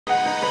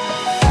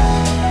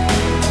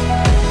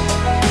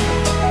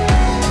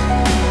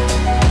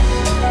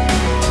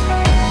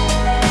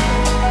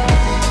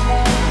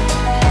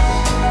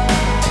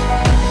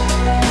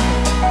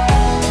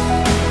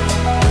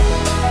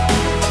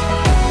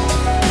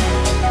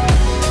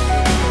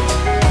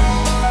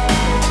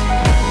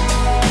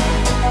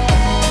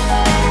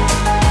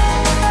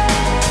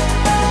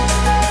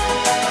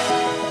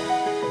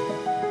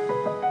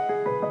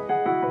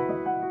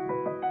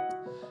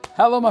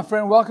Hello, my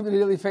friend. Welcome to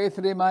Daily Faith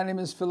today. My name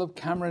is Philip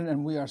Cameron,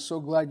 and we are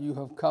so glad you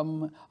have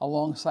come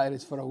alongside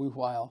us for a wee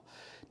while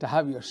to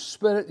have your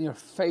spirit and your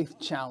faith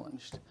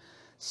challenged.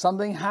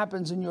 Something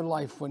happens in your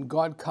life when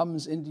God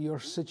comes into your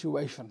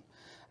situation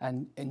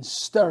and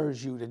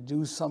stirs you to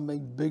do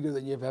something bigger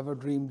than you've ever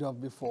dreamed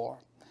of before.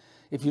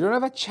 If you don't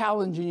have a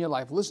challenge in your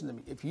life, listen to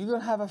me. If you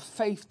don't have a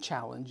faith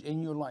challenge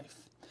in your life,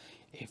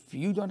 if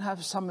you don't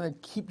have something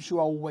that keeps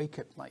you awake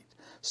at night,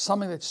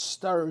 something that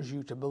stirs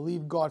you to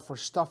believe God for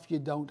stuff you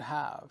don't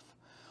have,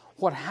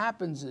 what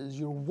happens is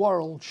your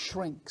world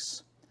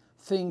shrinks,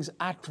 things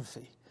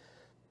atrophy,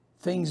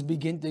 things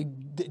begin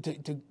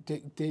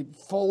to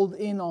fold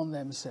in on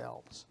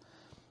themselves.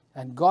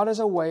 And God has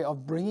a way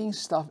of bringing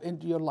stuff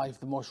into your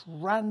life, the most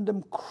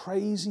random,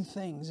 crazy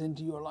things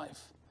into your life.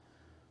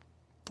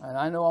 And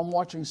I know I'm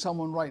watching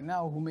someone right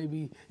now who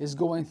maybe is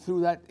going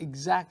through that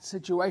exact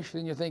situation,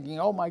 and you're thinking,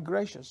 oh my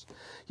gracious,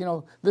 you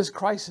know, this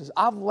crisis.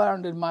 I've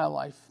learned in my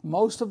life,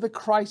 most of the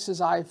crises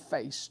I've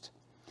faced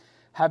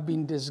have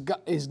been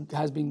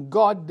has been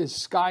God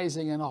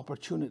disguising an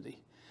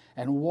opportunity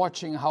and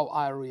watching how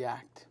I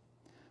react.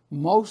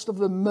 Most of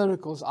the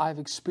miracles I've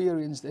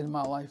experienced in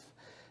my life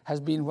has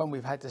been when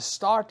we've had to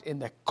start in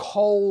the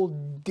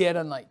cold dead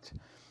of night.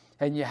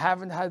 And you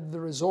haven't had the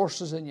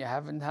resources, and you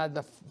haven't had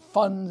the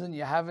funds, and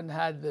you haven't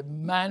had the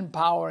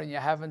manpower, and you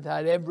haven't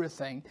had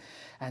everything.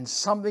 And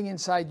something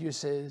inside you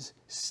says,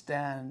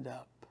 stand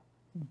up,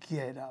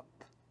 get up,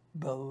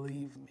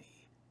 believe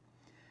me.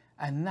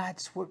 And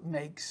that's what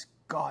makes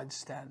God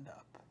stand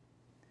up.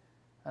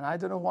 And I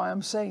don't know why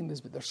I'm saying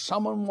this, but there's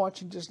someone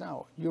watching just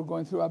now. You're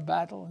going through a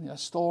battle and a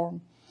storm,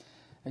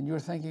 and you're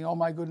thinking, oh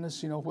my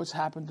goodness, you know, what's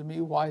happened to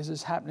me? Why is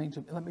this happening to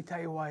me? Let me tell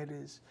you why it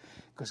is.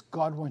 Because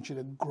God wants you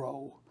to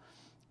grow.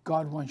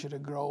 God wants you to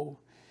grow.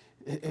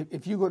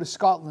 If you go to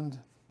Scotland,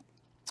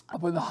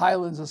 up in the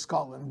Highlands of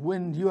Scotland,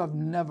 wind, you have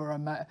never,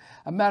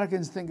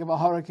 Americans think of a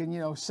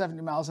hurricane,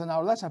 70 miles an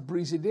hour. That's a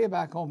breezy day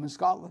back home in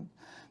Scotland.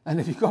 And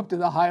if you go up to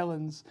the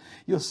Highlands,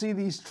 you'll see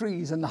these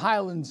trees, and the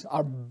Highlands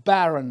are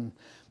barren,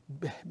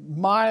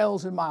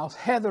 miles and miles.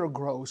 Heather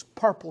grows,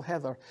 purple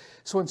heather.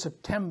 So in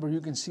September, you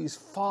can see, as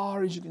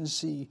far as you can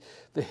see,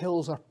 the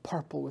hills are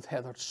purple with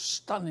heather,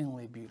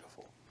 stunningly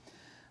beautiful.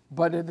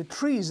 But the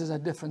trees is a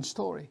different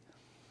story.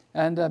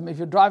 And if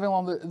you're driving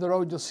along the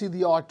road, you'll see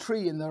the odd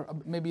tree, and they're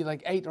maybe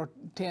like 8 or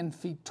 10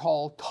 feet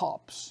tall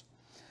tops.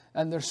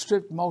 And they're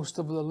stripped most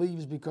of the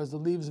leaves because the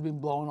leaves have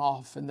been blown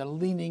off, and they're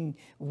leaning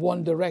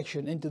one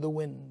direction into the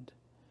wind.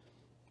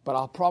 But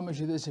I'll promise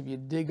you this, if you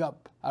dig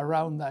up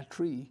around that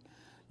tree,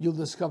 you'll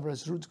discover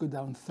its roots go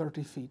down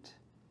 30 feet.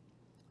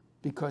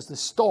 Because the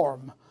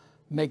storm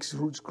makes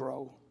roots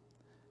grow.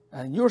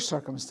 And in your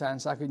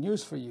circumstance, I can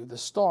use for you, the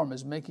storm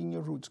is making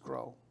your roots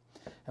grow.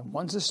 And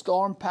once the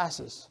storm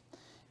passes,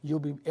 you'll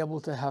be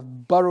able to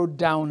have burrowed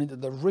down into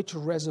the rich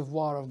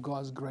reservoir of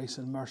God's grace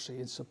and mercy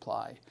and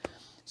supply.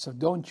 So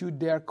don't you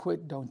dare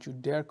quit. Don't you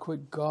dare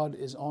quit. God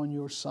is on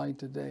your side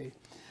today.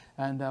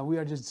 And we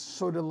are just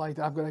so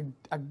delighted. I've got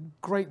a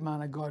great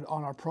man of God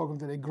on our program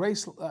today.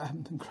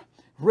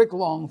 Rick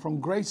Long from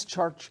Grace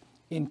Church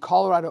in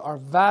Colorado,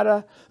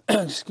 Arvada,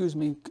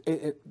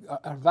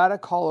 Arvada,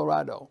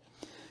 Colorado.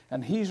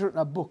 And he's written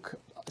a book.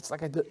 It's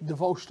like a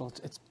devotional.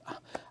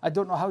 I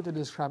don't know how to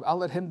describe it. I'll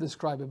let him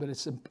describe it, but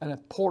it's an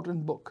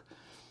important book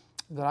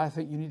that I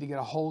think you need to get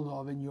a hold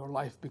of in your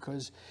life,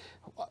 because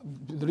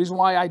the reason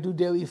why I do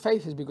Daily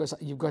Faith is because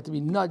you've got to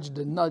be nudged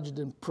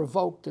and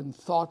provoked and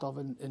thought of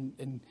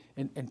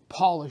and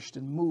polished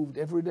and moved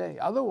every day.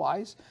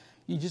 Otherwise,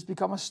 you just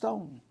become a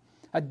stone.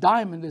 A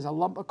diamond is a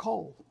lump of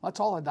coal.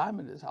 That's all a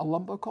diamond is, a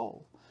lump of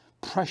coal.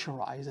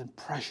 Pressurized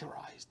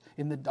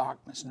in the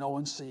darkness. No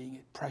one's seeing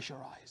it.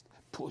 Pressurized,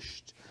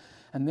 pushed.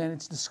 And then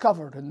it's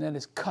discovered, and then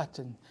it's cut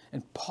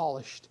and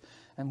polished.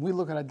 And we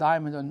look at a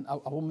diamond on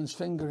a woman's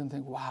finger and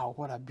think, wow,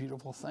 what a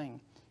beautiful thing.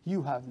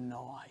 You have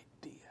no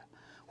idea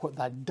what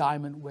that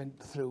diamond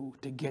went through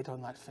to get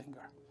on that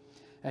finger.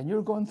 And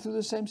you're going through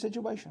the same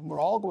situation. We're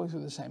all going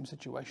through the same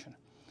situation.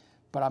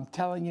 But I'm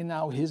telling you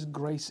now, His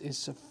grace is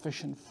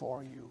sufficient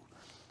for you.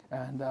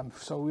 And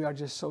so we are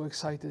just so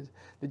excited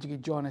that you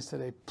could join us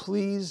today.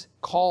 Please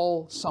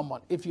call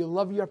someone. If you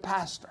love your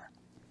pastor,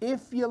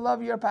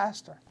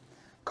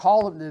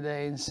 call him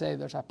today and say,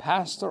 there's a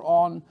pastor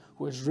on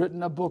who has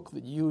written a book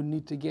that you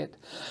need to get.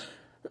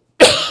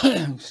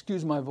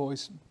 Excuse my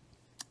voice.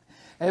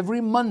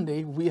 Every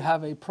Monday, we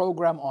have a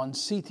program on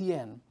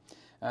CTN.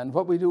 And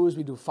what we do is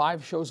we do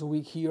 5 shows a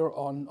week here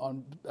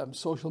on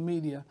social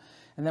media.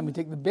 And then we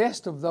take the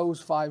best of those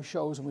 5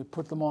 shows and we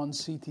put them on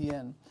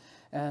CTN.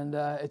 And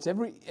it's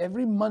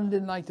every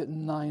Monday night at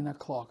 9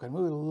 o'clock. And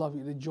we would love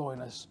you to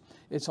join us.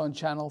 It's on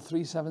channel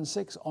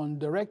 376 on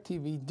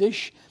DirecTV.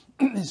 Dish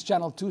is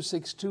channel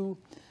 262.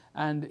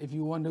 And if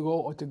you want to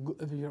go to,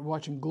 if you're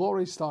watching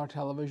Glory Star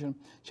Television,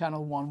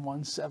 channel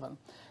 117.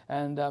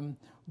 And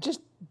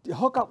just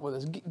hook up with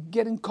us.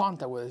 Get in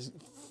contact with us.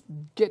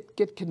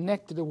 Get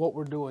connected to what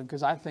we're doing,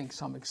 because I think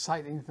some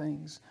exciting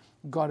things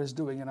God is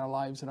doing in our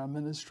lives and our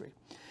ministry.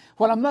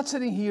 When I'm not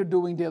sitting here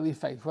doing Daily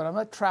Faith, when I'm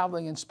not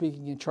traveling and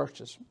speaking in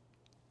churches,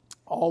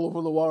 all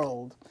over the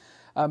world.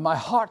 My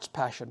heart's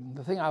passion,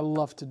 the thing I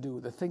love to do,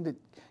 the thing that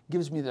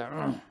gives me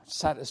the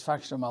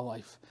satisfaction of my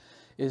life,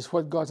 is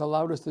what God's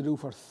allowed us to do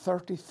for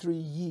 33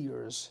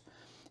 years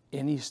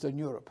in Eastern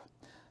Europe.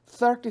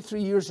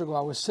 33 years ago,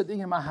 I was sitting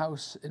in my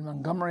house in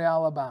Montgomery,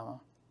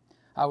 Alabama.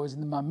 I was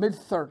in my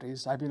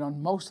mid-30s. I'd been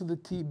on most of the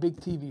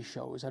big TV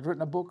shows. I'd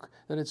written a book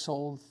that had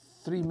sold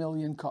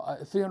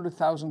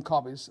 300,000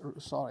 copies.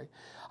 Sorry.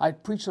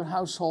 I'd preached on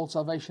household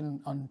salvation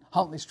on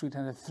Huntley Street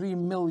and had 3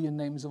 million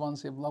names of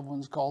unsaved loved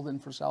ones called in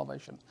for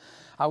salvation.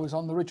 I was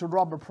on the Richard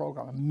Robert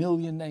program, 1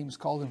 million names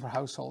called in for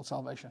household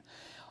salvation.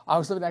 I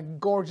was living in a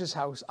gorgeous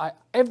house.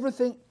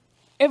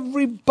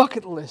 Every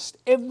bucket list,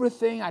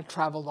 everything. I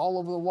traveled all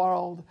over the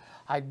world.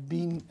 I'd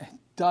been,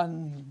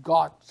 done,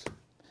 got,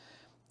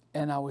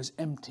 and I was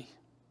empty.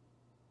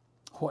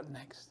 What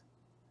next?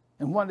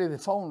 And one day the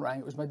phone rang.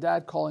 It was my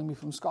dad calling me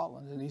from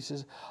Scotland. And he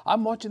says,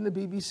 I'm watching the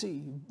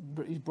BBC,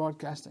 he's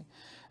broadcasting.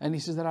 And he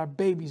says that our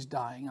baby's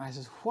dying. And I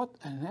says, what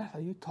on earth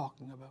are you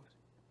talking about?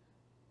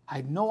 I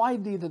had no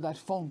idea that that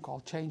phone call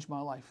changed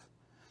my life.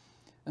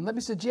 And let me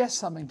suggest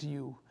something to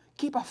you.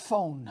 Keep a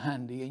phone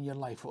handy in your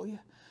life, will you?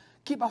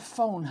 Keep a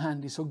phone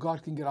handy so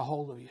God can get a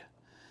hold of you.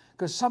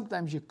 Because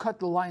sometimes you cut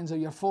the lines of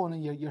your phone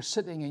and you're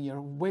sitting and you're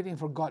waiting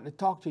for God to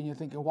talk to you and you're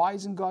thinking, why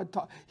isn't God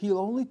talking? He'll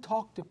only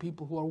talk to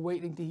people who are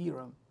waiting to hear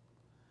him.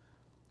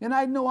 And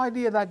I had no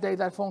idea that day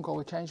that phone call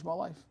would change my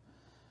life.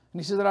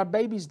 And he said that our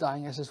baby's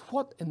dying. I says,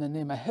 what in the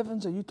name of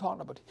heavens are you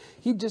talking about?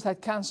 He just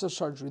had cancer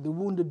surgery. The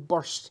wound had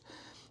burst.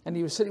 And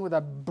he was sitting with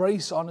a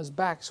brace on his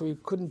back so he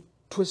couldn't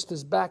twist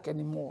his back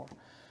anymore.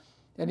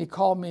 And he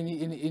called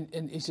me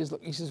and he says,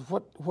 look, he says,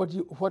 what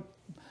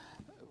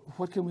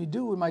can we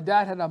do? And my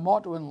dad had a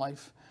motto in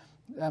life,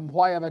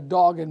 why have a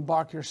dog and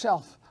bark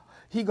yourself?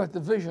 He got the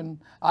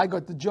vision, I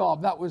got the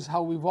job. That was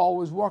how we've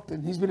always worked.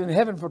 And he's been in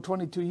heaven for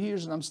 22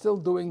 years and I'm still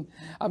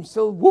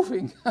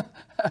woofing.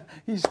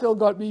 He's still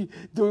got me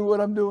doing what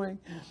I'm doing.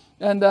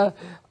 And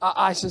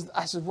I said,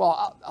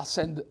 well, I'll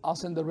send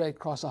the Red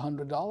Cross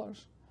 $100.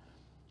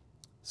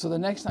 So the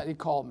next night he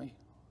called me.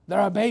 There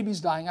are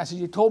babies dying. I said,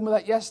 you told me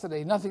that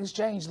yesterday. Nothing's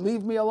changed.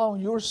 Leave me alone.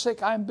 You're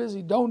sick. I'm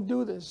busy. Don't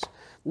do this.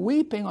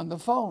 Weeping on the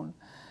phone.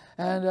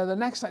 And the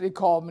next night he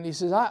called me and he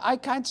says, I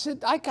can't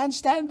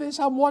stand this.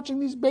 I'm watching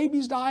these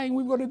babies dying.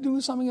 We've got to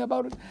do something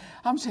about it.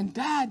 I'm saying,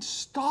 Dad,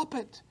 stop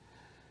it.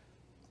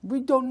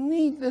 We don't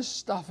need this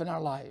stuff in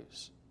our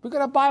lives. We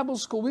got a Bible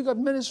school. We got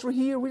ministry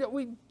here.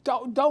 We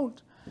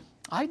don't.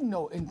 I had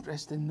no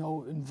interest in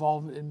no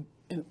involvement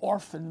in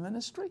orphan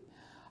ministry.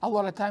 A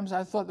lot of times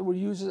I thought they were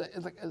used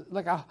as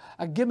like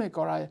a gimmick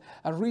or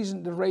a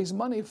reason to raise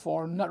money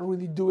for, not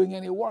really doing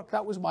any work.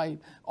 That was my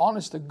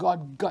honest to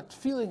God gut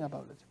feeling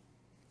about it.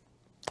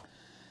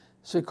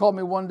 So he called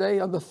me one day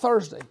on the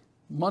Thursday,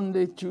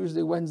 Monday,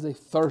 Tuesday, Wednesday,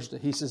 Thursday.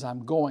 He says,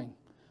 I'm going.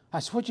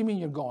 I said, what do you mean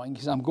you're going? He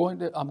says, I'm going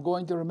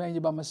to remain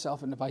you by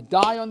myself. And if I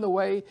die on the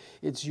way,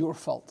 it's your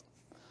fault.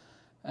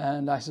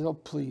 And I said, oh,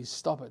 please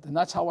stop it. And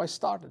that's how I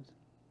started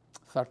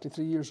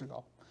 33 years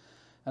ago.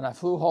 And I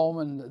flew home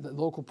and the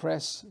local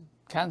press,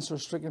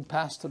 cancer-stricken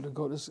pastor to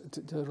go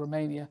to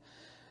Romania.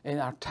 And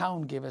our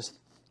town gave us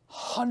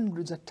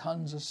hundreds of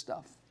tons of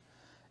stuff.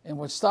 And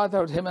what started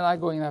out him and I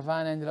going in a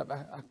van ended up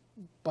a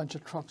bunch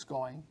of trucks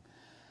going.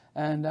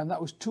 And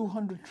that was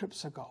 200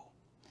 trips ago.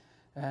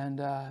 And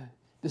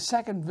the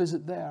second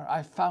visit there,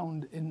 I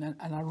found in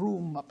a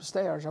room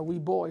upstairs a wee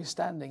boy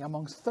standing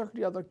amongst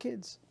 30 other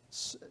kids,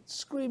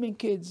 screaming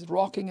kids,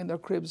 rocking in their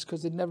cribs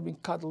because they'd never been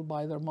cuddled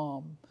by their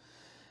mom.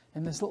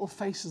 And this little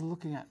face is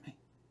looking at me.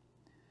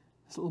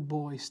 This little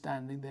boy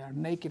standing there,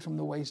 naked from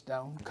the waist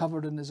down,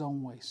 covered in his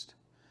own waist.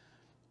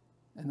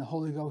 And the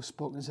Holy Ghost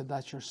spoke and said,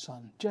 that's your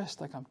son, just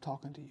like I'm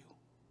talking to you.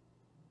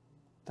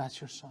 That's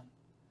your son.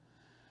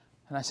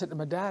 And I said to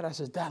my dad, I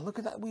said, Dad, look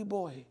at that wee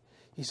boy.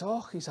 He said,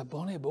 oh, he's a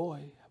bonny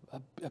boy,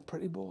 a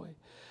pretty boy.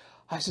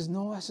 I says,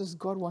 no, I says,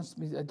 God wants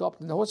me to adopt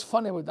him. Now, what's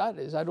funny about that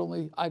is I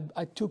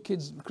had 2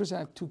 kids, Chris and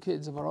I have 2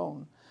 kids of our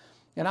own.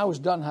 And I was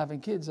done having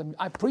kids. I mean,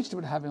 I preached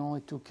about having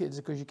only 2 kids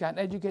because you can't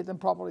educate them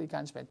properly. You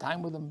can't spend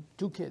time with them.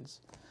 2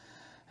 kids.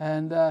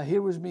 And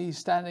here was me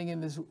standing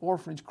in this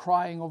orphanage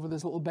crying over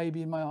this little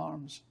baby in my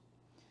arms.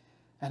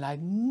 And I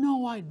had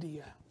no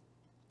idea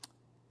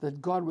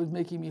that God was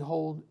making me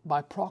hold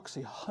by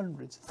proxy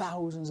hundreds,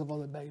 thousands of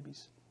other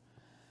babies.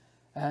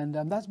 And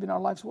that's been our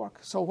life's work.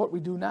 So what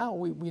we do now,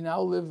 we now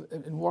live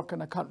and work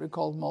in a country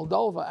called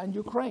Moldova and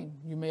Ukraine.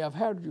 You may have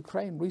heard of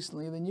Ukraine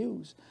recently in the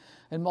news.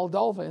 In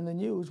Moldova in the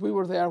news, we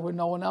were there when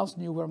no one else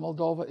knew where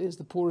Moldova is,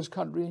 the poorest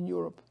country in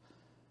Europe.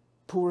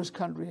 Poorest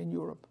country in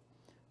Europe.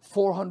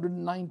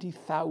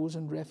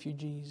 490,000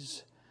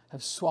 refugees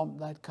have swamped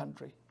that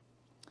country.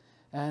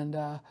 And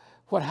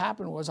what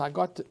happened was I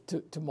got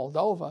to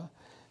Moldova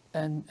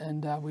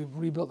and we've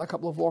rebuilt a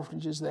couple of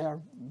orphanages there,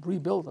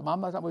 rebuilt them.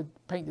 I'm not talking about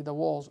painted the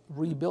walls,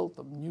 rebuilt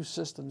them, new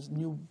systems,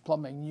 new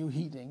plumbing, new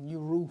heating, new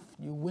roof,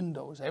 new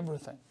windows,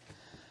 everything.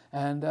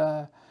 And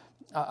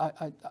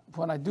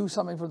when I do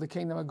something for the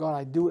kingdom of God,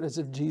 I do it as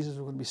if Jesus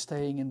was going to be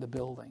staying in the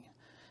building.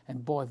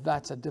 And boy,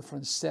 that's a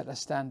different set of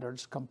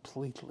standards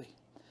completely.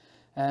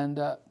 And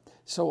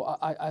so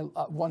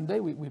one day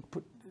we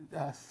put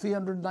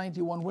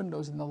 391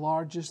 windows in the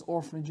largest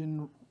orphanage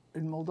in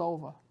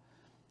Moldova.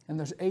 And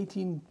there's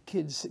 18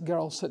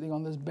 girls sitting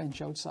on this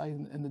bench outside,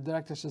 and the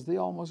director says, they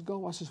almost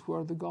go. I says, where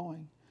are they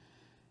going?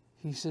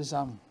 He says,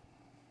 I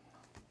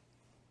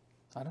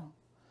don't know.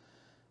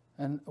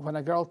 And when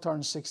a girl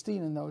turned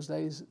 16 in those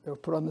days, they were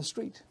put on the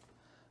street,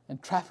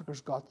 and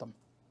traffickers got them.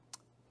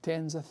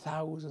 Tens of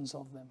thousands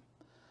of them.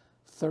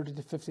 30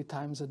 to 50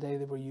 times a day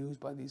they were used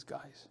by these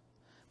guys.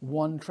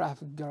 One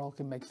trafficked girl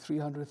can make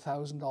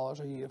 $300,000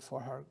 a year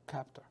for her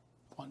captor.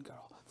 One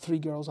girl. 3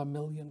 girls, $1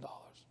 million.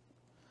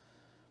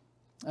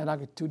 And I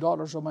got 2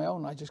 daughters of my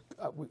own. I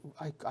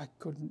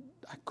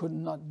could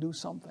not do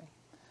something.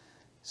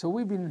 So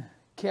we've been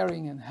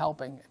caring and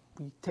helping.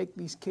 We take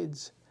these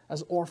kids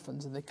as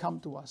orphans, and they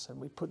come to us, and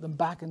we put them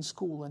back in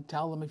school and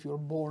tell them, if you're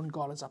born,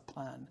 God has a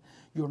plan.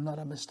 You're not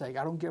a mistake.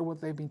 I don't care what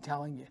they've been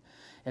telling you.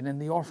 And in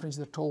the orphanage,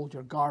 they're told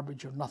you're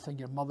garbage, you're nothing,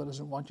 your mother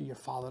doesn't want you, your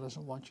father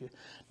doesn't want you.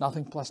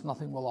 Nothing plus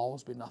nothing will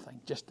always be nothing.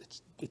 Just,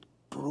 it's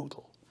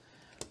brutal.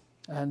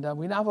 And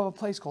we now have a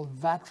place called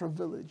Vatra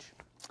Village.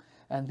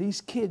 And these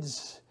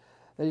kids,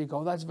 there you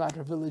go, that's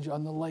Vatra Village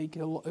on the lake.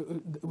 It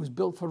was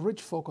built for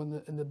rich folk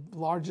in the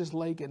largest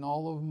lake in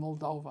all of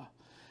Moldova.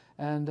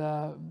 And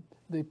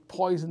they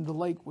poisoned the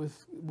lake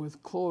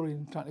with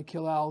chlorine, trying to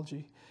kill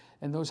algae.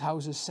 And those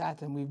houses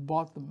sat, and we've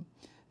bought them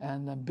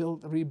and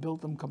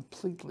rebuilt them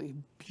completely.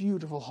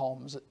 Beautiful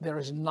homes. They're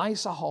as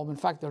nice a home. In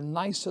fact, they're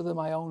nicer than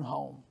my own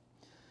home.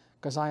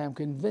 Because I am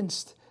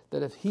convinced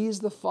that if He's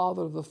the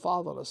Father of the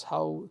fatherless,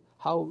 how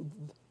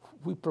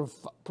we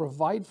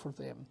provide for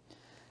them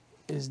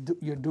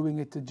you're doing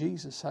it to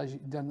Jesus. As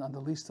you've done on the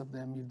least of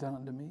them, you've done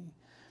unto me.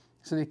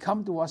 So they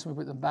come to us, and we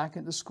put them back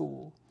into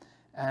school.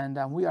 And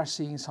we are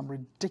seeing some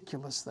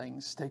ridiculous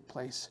things take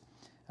place.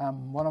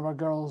 One of our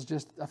girls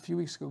just a few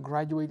weeks ago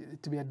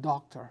graduated to be a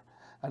doctor.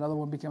 Another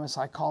one became a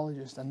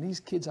psychologist. And these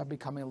kids are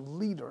becoming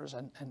leaders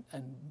and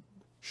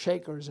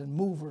shakers and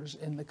movers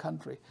in the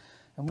country.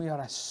 And we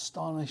are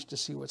astonished to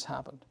see what's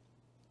happened.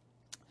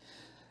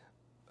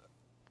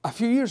 A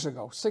few years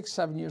ago, 6,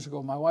 7 years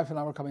ago, my wife and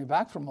I were coming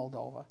back from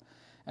Moldova.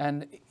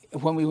 And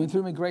when we went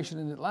through immigration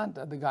in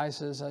Atlanta, the guy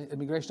says,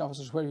 immigration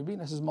officer says, where have you been?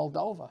 I says,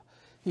 Moldova.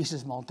 He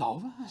says,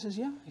 Moldova? I says,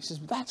 yeah. He says,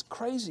 that's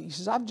crazy. He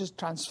says, I've just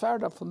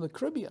transferred up from the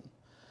Caribbean.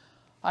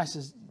 I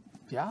says,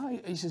 yeah.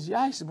 He says,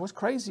 yeah. He said, what's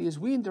crazy is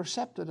we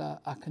intercepted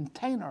a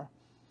container,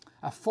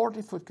 a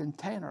 40-foot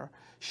container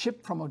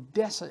shipped from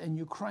Odessa in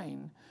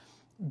Ukraine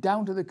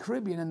down to the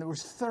Caribbean, and there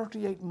was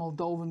 38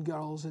 Moldovan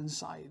girls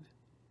inside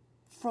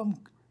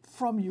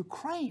from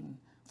Ukraine,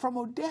 from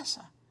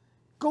Odessa.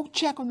 Go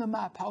check on the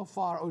map how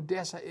far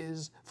Odessa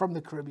is from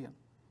the Caribbean.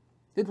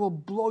 It will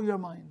blow your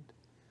mind.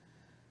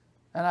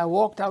 And I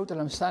walked out, and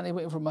I'm standing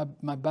waiting for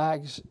my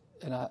bags,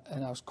 and I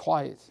was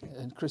quiet.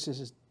 And Chris says,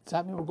 does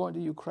that mean we're going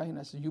to Ukraine?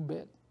 I said, you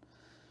bet.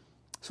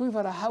 So we've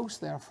had a house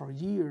there for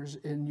years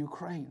in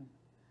Ukraine,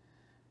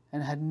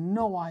 and had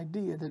no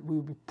idea that we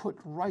would be put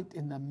right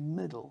in the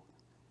middle.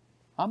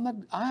 I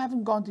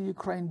haven't gone to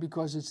Ukraine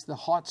because it's the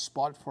hot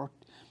spot for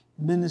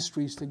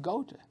ministries to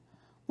go to.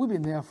 We've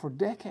been there for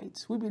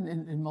decades. We've been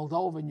in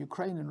Moldova and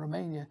Ukraine and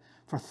Romania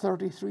for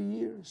 33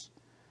 years.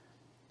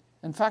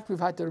 In fact, we've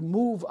had to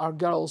move our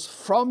girls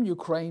from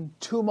Ukraine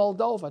to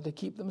Moldova to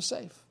keep them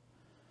safe.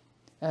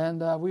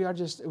 And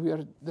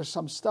there's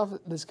some stuff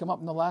that's come up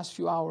in the last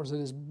few hours that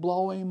is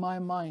blowing my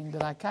mind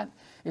that I can't,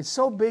 it's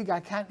so big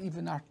I can't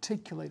even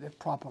articulate it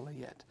properly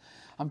yet.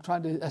 I'm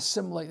trying to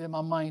assimilate it in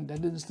my mind. I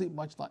didn't sleep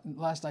much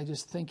last night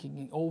just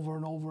thinking over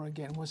and over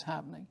again what's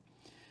happening.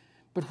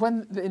 But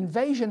when the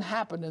invasion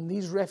happened and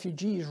these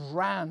refugees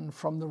ran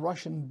from the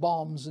Russian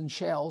bombs and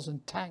shells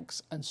and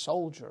tanks and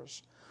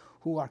soldiers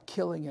who are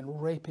killing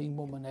and raping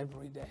women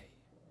every day.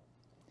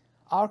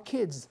 Our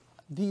kids,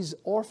 these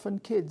orphan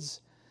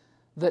kids,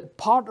 that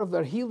part of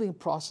their healing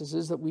process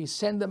is that we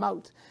send them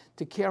out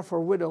to care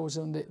for widows,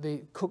 and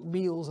they cook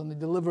meals and they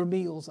deliver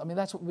meals. I mean,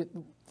 that's what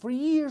for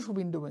years we've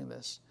been doing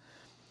this.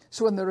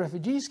 So when the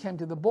refugees came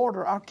to the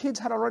border, our kids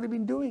had already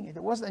been doing it.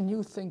 It wasn't a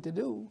new thing to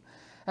do.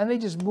 And they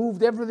just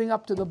moved everything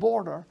up to the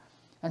border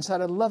and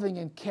started loving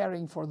and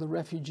caring for the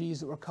refugees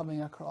that were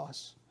coming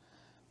across.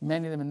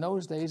 Many of them in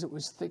those days, it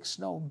was thick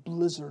snow,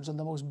 blizzards, and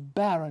the most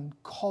barren,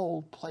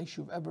 cold place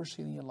you've ever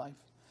seen in your life.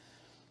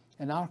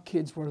 And our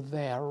kids were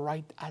there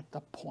right at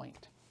the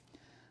point.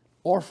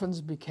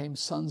 Orphans became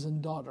sons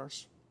and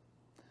daughters,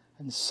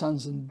 and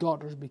sons and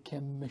daughters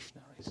became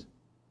missionaries.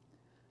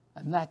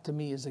 And that to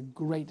me is the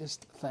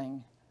greatest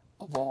thing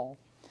of all.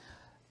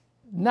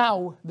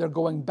 Now they're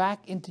going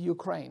back into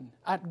Ukraine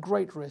at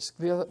great risk.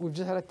 We've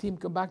just had a team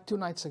come back 2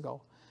 nights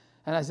ago.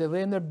 And as they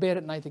lay in their bed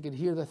at night, they could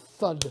hear the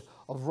thud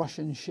of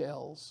Russian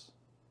shells.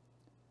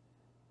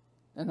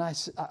 And I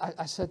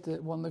said to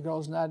one of the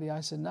girls, Nadia,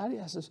 I said,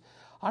 Nadia, I says,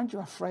 aren't you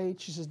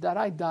afraid? She says, Dad,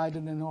 I died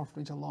in an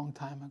orphanage a long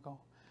time ago.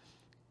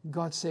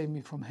 God saved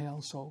me from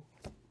hell, so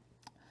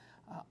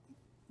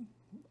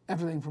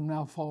everything from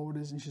now forward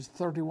is, and she's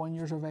 31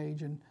 years of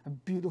age and a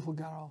beautiful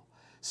girl,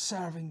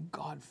 serving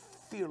God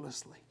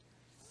fearlessly.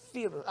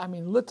 field, I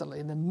mean, literally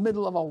in the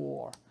middle of a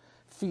war,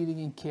 feeding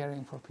and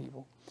caring for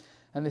people.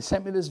 And they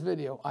sent me this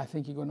video. I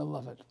think you're going to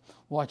love it.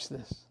 Watch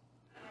this.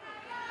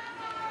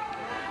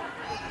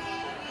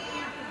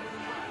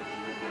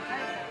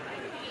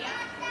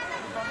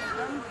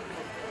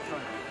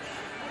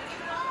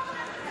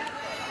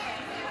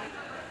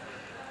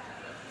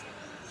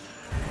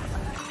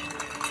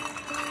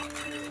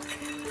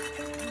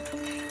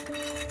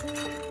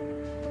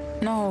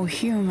 No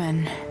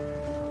human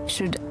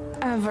should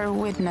ever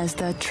witness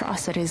the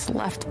atrocities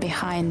left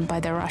behind by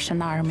the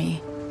Russian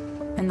army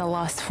in the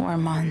last 4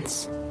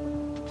 months.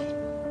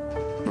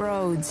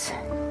 Roads,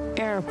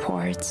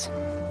 airports,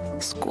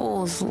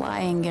 schools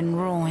lying in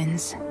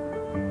ruins.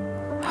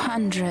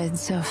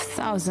 Hundreds of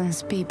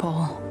thousands of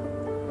people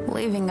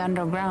living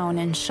underground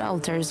in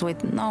shelters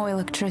with no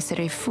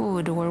electricity,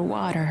 food, or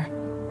water.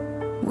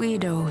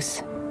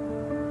 Widows,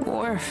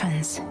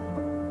 orphans,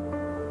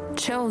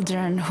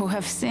 children who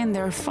have seen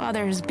their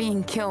fathers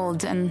being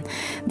killed and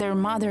their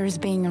mothers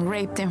being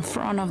raped in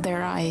front of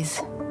their eyes.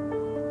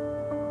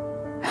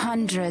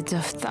 Hundreds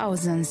of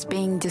thousands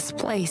being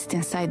displaced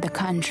inside the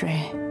country.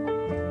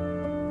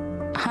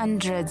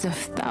 Hundreds of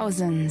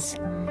thousands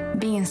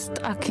being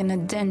stuck in a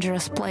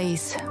dangerous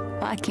place,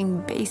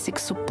 lacking basic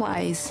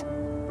supplies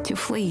to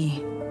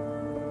flee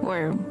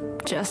or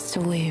just to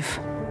live.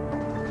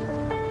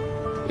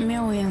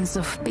 Millions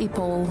of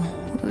people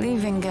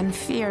living in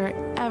fear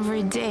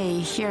every day,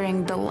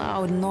 hearing the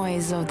loud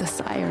noise of the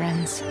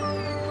sirens,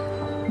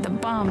 the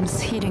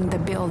bombs hitting the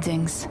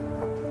buildings,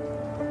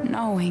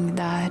 knowing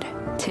that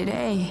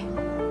today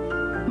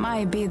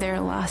might be their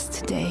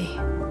last day,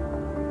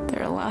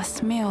 their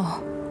last meal,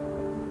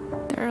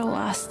 their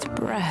last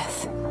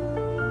breath,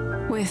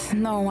 with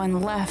no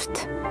one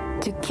left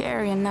to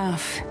care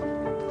enough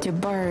to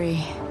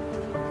bury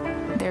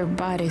their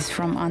bodies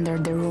from under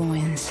the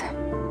ruins.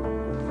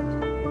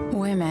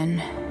 Women,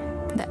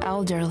 the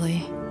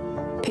elderly,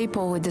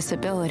 people with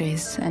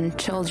disabilities, and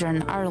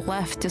children are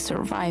left to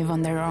survive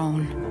on their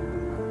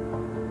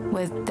own,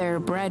 with their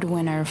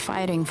breadwinner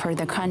fighting for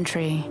the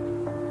country.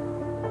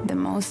 The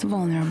most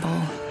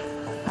vulnerable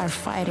are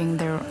fighting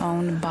their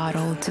own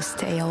battle to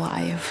stay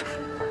alive.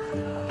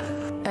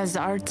 As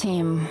our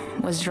team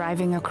was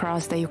driving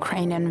across the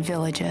Ukrainian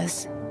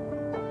villages,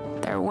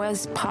 there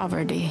was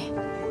poverty.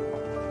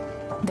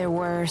 There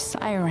were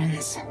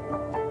sirens.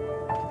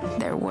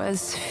 There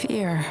was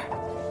fear.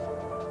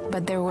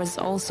 But there was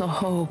also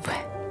hope.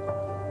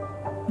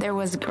 There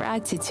was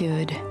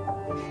gratitude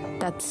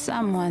that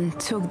someone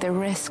took the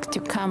risk to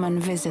come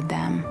and visit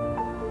them.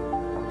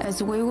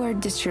 As we were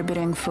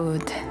distributing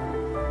food,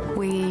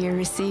 we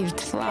received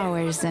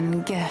flowers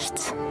and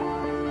gifts.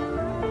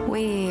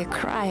 We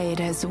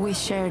cried as we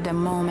shared a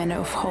moment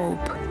of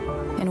hope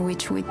in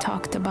which we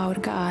talked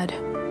about God,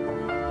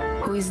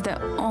 who is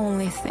the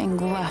only thing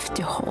left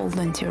to hold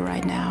onto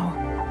right now.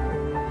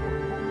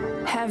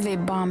 Heavy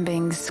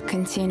bombings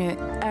continue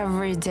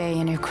every day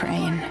in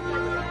Ukraine.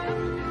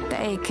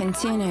 They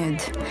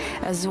continued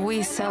as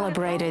we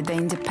celebrated the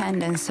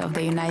independence of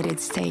the United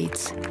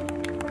States.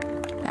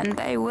 And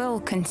they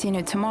will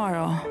continue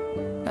tomorrow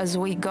as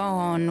we go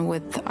on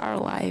with our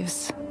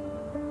lives.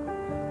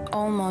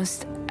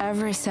 Almost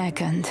every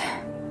second,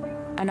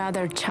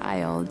 another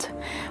child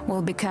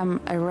will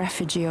become a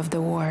refugee of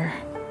the war.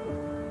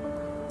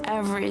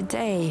 Every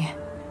day,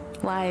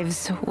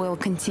 lives will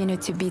continue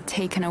to be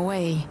taken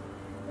away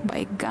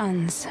by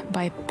guns,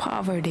 by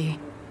poverty,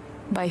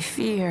 by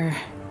fear,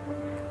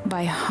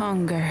 by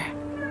hunger.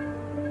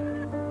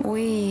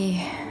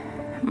 We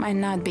might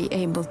not be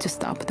able to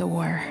stop the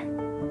war,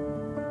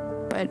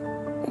 but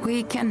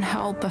we can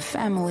help a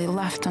family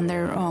left on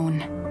their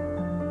own,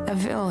 a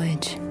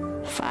village,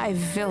 5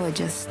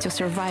 villages to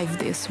survive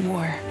this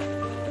war,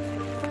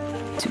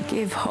 to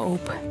give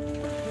hope,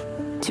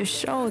 to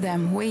show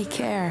them we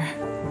care.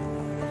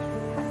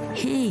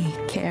 He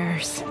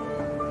cares.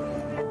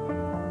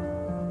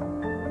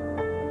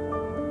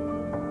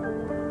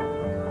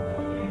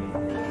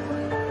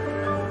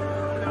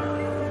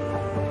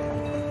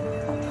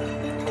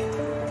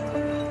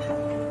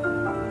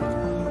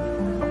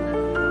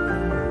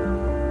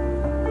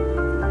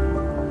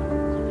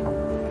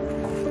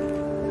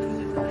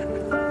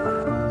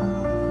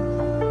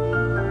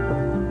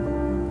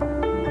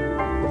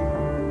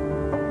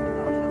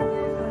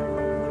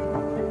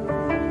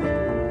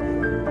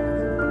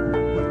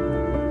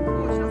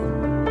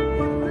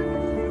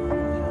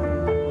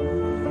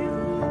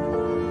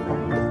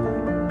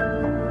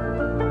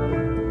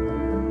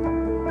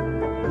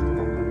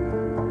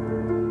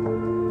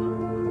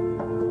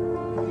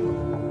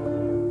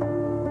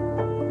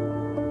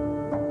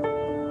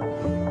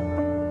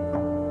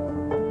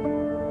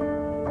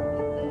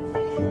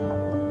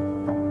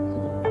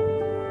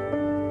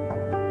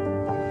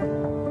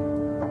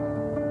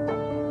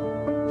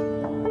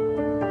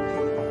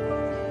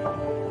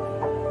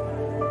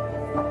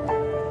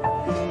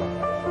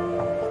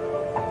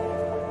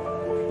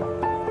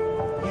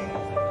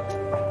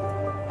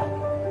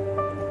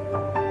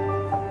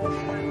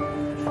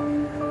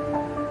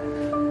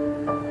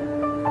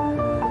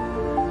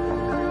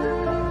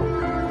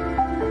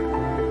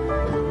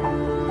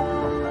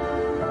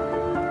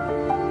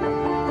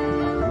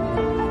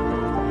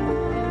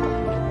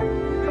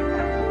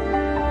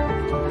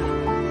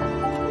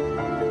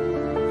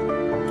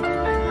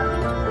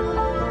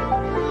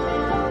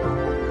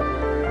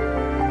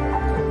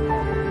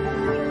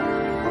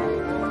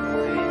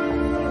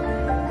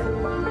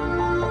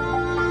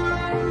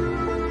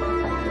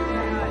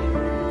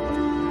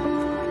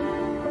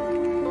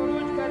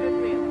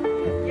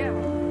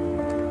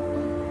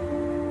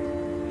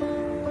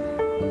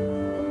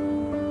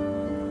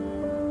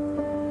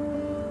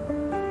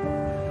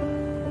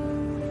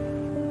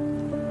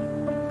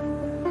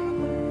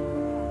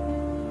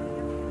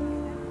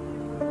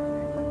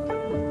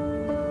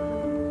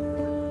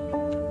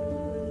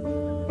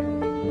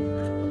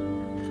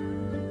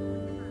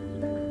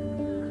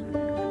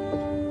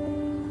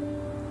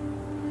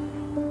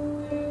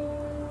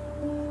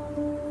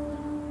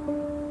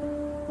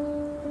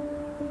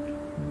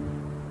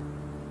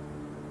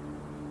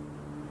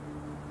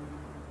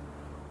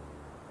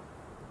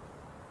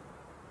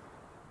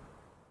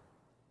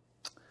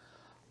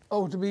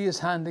 Oh, to be his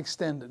hand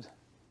extended,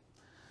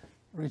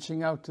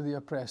 reaching out to the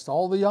oppressed.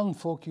 All the young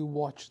folk you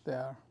watched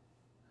there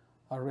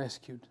are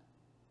rescued.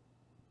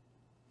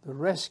 The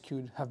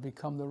rescued have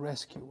become the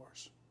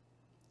rescuers.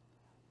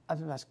 I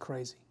think that's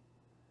crazy.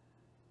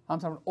 I'm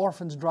talking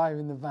orphans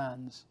driving the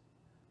vans,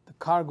 the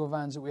cargo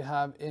vans that we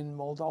have in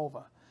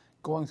Moldova,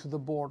 going through the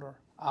border,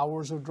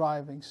 hours of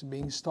driving,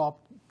 being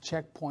stopped,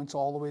 checkpoints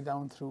all the way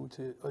down through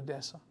to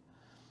Odessa.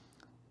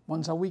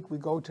 Once a week we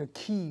go to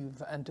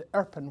Kyiv and to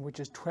Irpin, which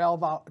is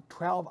 12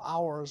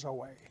 hours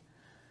away.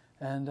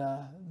 And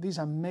these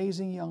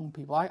amazing young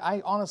people.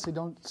 I honestly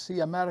don't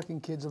see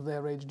American kids of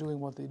their age doing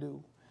what they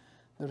do.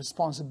 The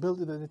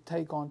responsibility that they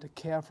take on to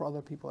care for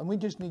other people. And we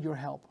just need your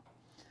help.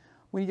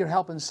 We need your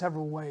help in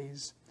several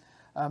ways.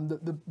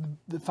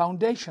 The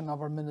foundation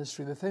of our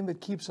ministry, the thing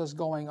that keeps us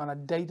going on a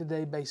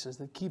day-to-day basis,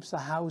 that keeps the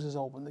houses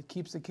open, that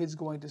keeps the kids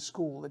going to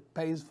school, that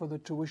pays for the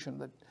tuition,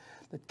 that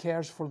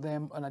cares for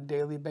them on a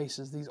daily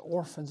basis, these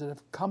orphans that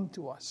have come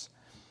to us,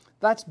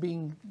 that's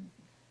being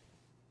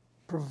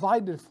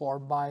provided for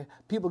by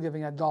people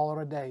giving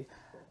 $1 a day.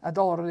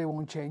 $1 a day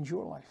won't change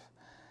your life.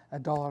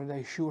 $1 a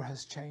day sure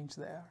has changed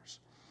theirs.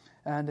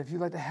 And if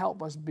you'd like to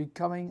help us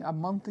becoming a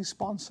monthly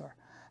sponsor,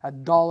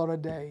 $1 a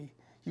day,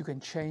 you can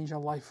change a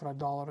life for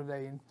 $1 a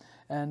day.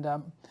 And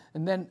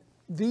then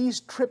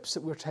these trips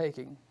that we're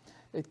taking,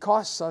 it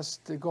costs us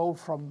to go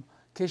from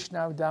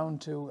Chisinau down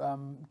to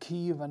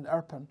Kyiv and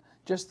Irpin.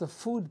 Just the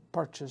food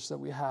purchase that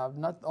we have,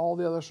 not all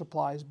the other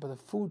supplies, but the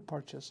food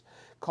purchase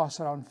costs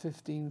around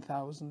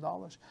 $15,000.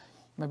 You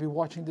may be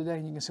watching today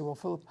and you can say, well,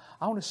 Philip,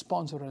 I want to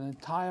sponsor an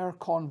entire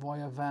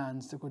convoy of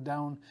vans to go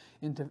down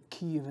into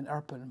Kyiv and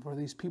Irpin, where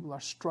these people are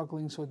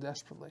struggling so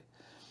desperately.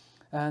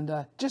 And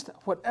just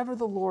whatever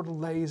the Lord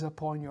lays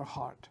upon your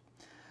heart.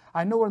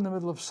 I know we're in the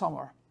middle of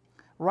summer.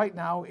 Right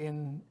now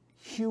in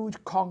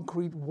huge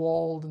concrete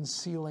walled and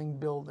ceiling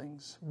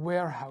buildings,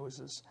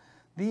 warehouses,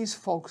 these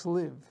folks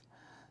live.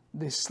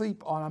 They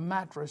sleep on a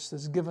mattress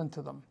that's given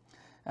to them.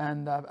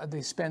 And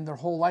they spend their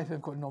whole life, they've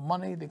got no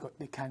money,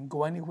 they can't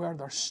go anywhere,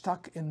 they're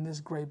stuck in this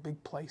great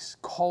big place,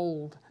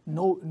 cold,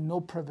 no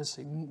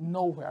privacy,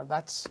 nowhere.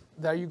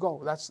 There you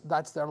go,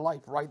 that's their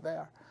life right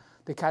there.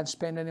 They can't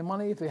spend any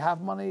money. If they have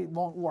money, it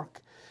won't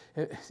work.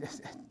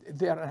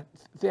 They're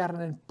in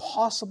an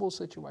impossible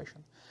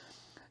situation.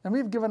 And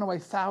we've given away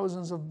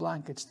thousands of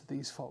blankets to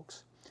these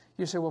folks.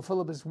 You say, well,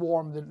 Philip, it's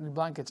warm, the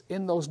blankets.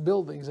 In those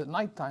buildings at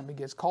nighttime, it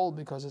gets cold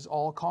because it's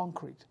all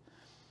concrete.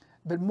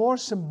 But more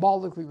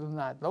symbolically than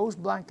that, those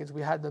blankets,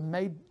 we had them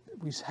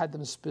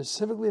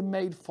specifically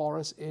made for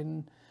us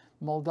in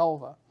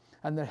Moldova.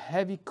 And they're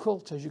heavy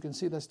quilts, as you can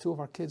see, that's two of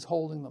our kids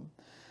holding them.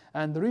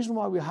 And the reason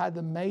why we had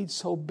them made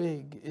so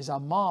big is a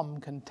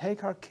mom can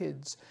take her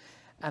kids,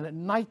 and at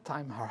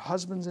nighttime, her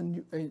husband's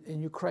in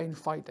Ukraine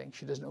fighting.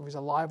 She doesn't know if he's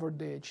alive or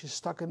dead. She's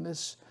stuck in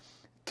this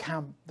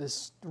camp,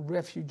 this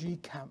refugee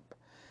camp,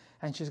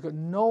 and she's got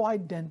no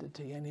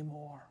identity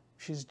anymore.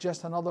 She's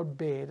just another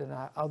bed in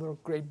another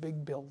great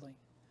big building.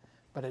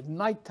 But at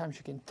nighttime,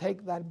 she can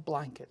take that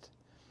blanket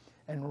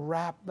and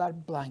wrap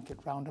that blanket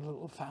around a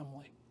little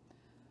family.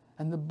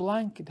 And the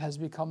blanket has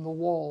become the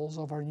walls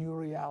of our new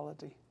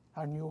reality,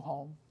 our new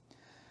home.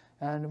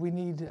 And we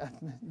need,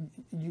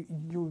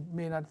 you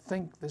may not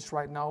think this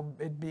right now,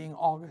 it being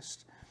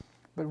August,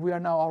 but we are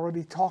now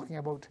already talking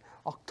about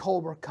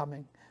October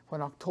coming. When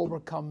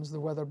October comes, the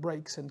weather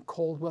breaks and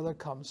cold weather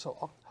comes.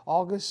 So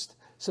August,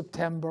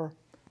 September,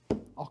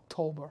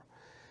 October.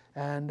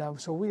 And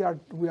so we are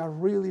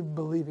really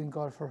believing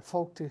God for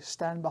folk to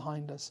stand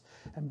behind us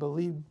and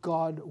believe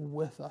God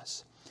with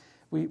us.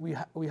 We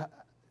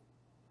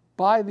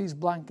buy these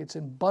blankets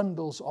in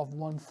bundles of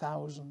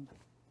 1,000.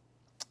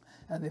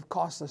 And they've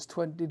cost us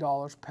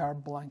 $20 per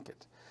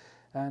blanket.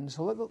 And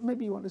so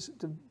maybe you want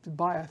to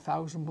buy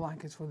 1,000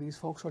 blankets for these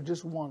folks, or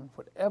just one.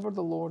 Whatever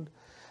the Lord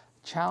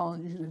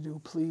challenges you to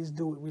do, please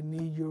do it. We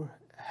need your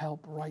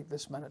help right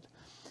this minute.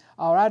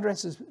 Our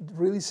address is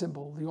really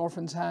simple. The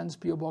Orphan's Hands,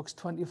 P.O. Box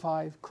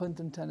 25,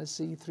 Clinton,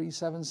 Tennessee,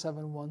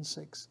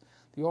 37716.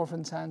 The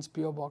Orphan's Hands,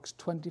 P.O. Box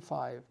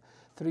 25,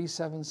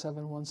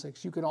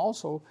 37716. You can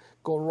also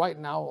go right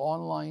now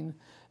online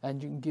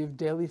and you can give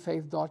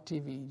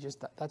dailyfaith.tv.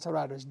 That's our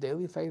address,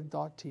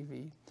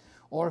 dailyfaith.tv.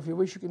 Or if you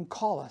wish, you can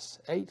call us,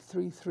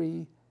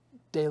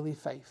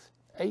 833-DAILY-FAITH,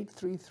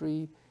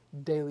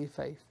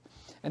 833-DAILY-FAITH.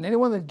 And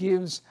anyone that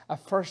gives a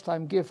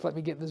first-time gift, let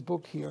me get this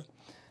book here.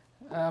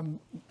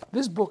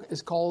 This book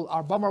is called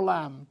Our Bummer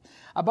Lamb.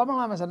 A bummer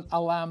lamb is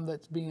a lamb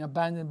that's being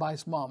abandoned by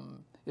its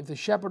mom. If the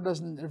shepherd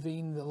doesn't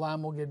intervene, the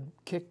lamb will get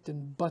kicked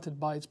and butted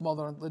by its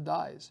mother until it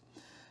dies.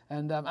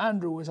 And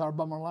Andrew is our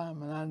bummer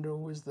lamb, and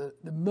Andrew is the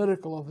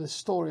miracle of this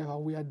story of how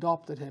we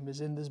adopted him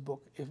is in this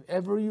book. If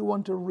ever you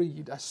want to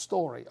read a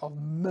story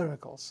of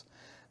miracles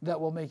that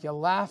will make you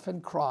laugh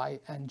and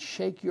cry and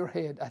shake your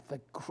head at the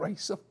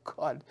grace of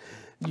God,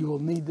 you will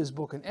need this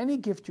book. And any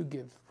gift you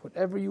give,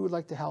 whatever you would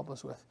like to help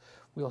us with,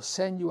 we'll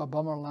send you a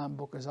Bummer Lamb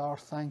book as our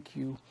thank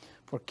you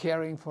for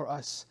caring for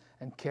us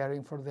and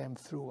caring for them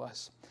through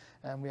us.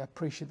 And we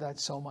appreciate that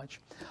so much.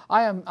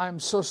 I'm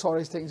so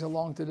sorry it's taking so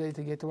long today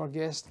to get to our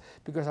guest,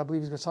 because I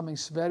believe he's got something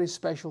very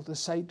special to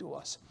say to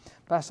us.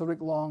 Pastor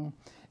Rick Long,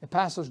 he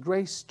pastors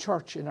Grace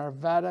Church in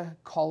Arvada,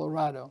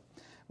 Colorado,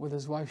 with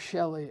his wife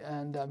Shelley.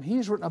 And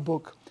he's written a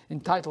book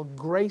entitled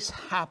Grace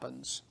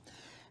Happens.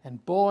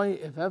 And boy,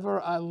 if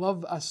ever I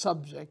love a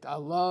subject, I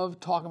love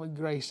talking about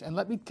grace. And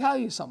let me tell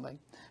you something,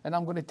 and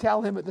I'm going to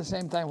tell him at the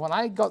same time, when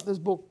I got this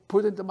book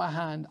put into my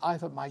hand, I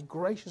thought, my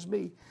gracious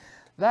me,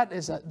 that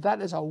is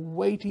a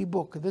weighty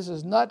book. This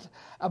is not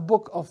a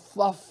book of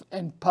fluff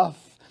and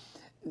puff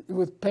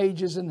with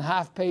pages and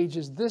half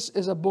pages. This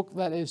is a book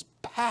that is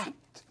packed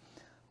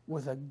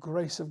with the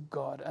grace of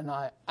God, and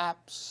I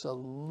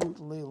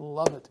absolutely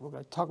love it. We're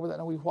going to talk about that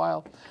in a wee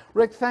while.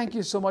 Rick, thank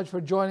you so much for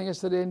joining us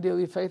today in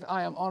Daily Faith.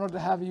 I am honored to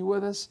have you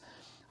with us.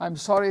 I'm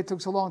sorry it took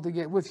so long to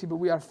get with you, but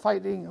we are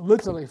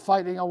literally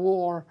fighting a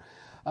war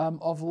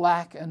of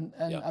lack and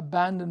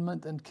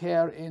abandonment and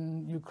care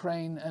in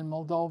Ukraine and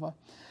Moldova.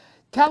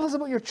 Tell us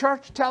about your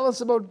church. Tell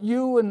us about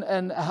you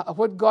and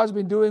what God's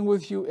been doing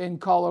with you in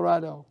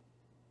Colorado.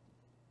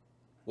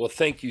 Well,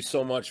 thank you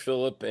so much,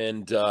 Philip.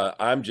 And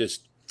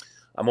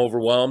I'm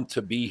overwhelmed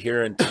to be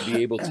here and to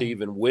be able to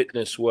even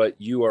witness what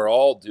you are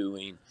all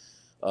doing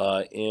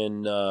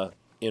in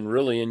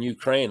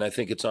Ukraine. I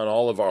think it's on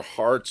all of our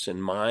hearts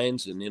and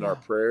minds and in our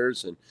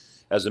prayers. And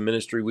as a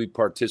ministry, we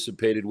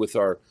participated with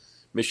our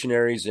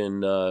missionaries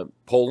in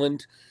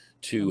Poland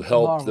to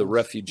help the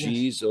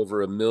refugees,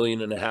 over 1.5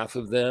 million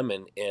of them.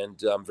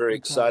 And I'm very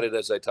excited,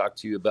 as I talked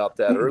to you about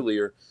that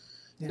earlier,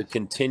 to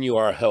continue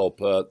our help.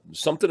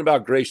 Something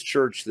about Grace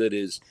Church that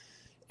is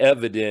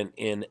evident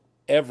in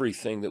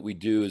everything that we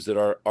do is that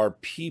our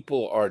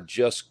people are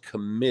just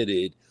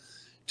committed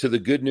to the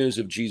good news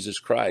of Jesus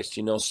Christ.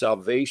 You know,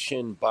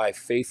 salvation by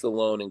faith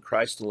alone in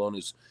Christ alone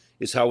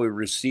is how we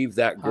receive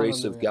that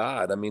grace of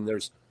God. I mean,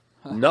 there's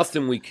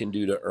nothing we can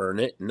do to earn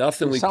it,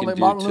 nothing we can do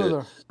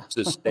to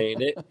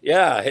sustain it.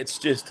 Yeah, it's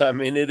just, I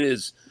mean, it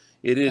is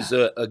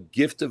a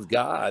gift of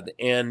God.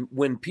 And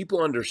when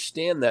people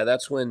understand that,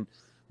 that's when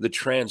the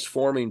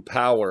transforming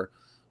power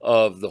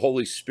of the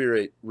Holy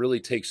Spirit really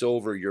takes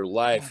over your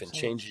life and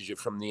changes you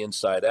from the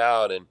inside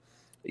out. And,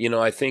 you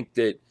know, I think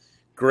that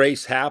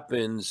Grace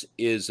Happens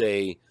is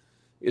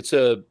it's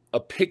a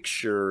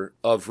picture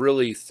of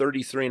really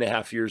 33 and a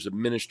half years of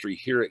ministry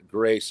here at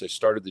Grace. I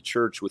started the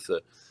church with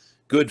a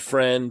good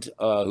friend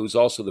who's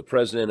also the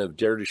president of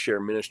Dare to Share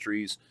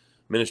Ministries,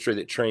 ministry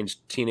that trains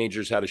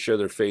teenagers how to share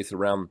their faith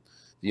around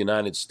the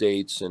United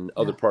States and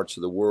other parts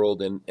of the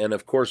world. And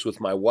of course,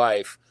 with my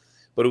wife.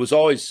 But it was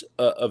always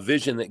a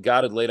vision that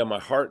God had laid on my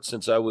heart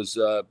since I was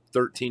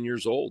 13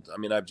 years old. I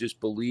mean, I've just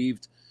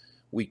believed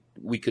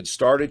we could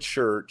start a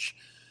church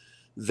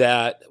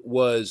that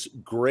was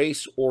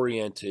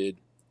grace-oriented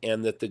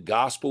and that the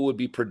gospel would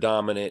be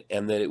predominant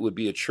and that it would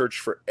be a church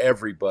for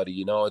everybody.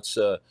 You know, it's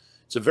a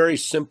very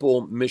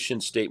simple mission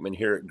statement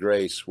here at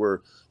Grace. We're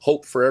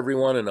hope for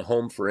everyone and a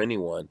home for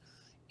anyone.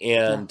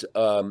 And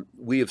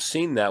we have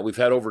seen that. We've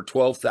had over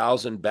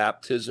 12,000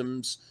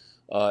 baptisms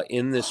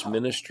in this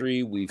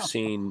ministry. We've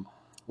seen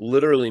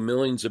literally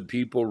millions of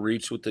people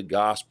reached with the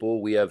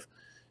gospel. We have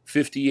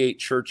 58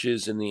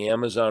 churches in the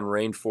Amazon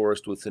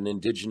rainforest with an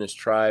indigenous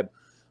tribe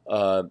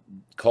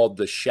called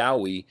the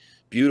Shawi,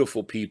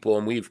 beautiful people.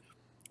 And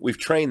we've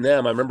trained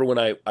them. I remember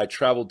when I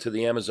traveled to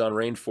the Amazon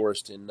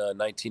rainforest in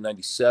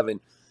 1997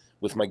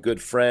 with my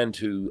good friend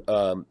who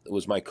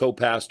was my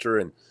co-pastor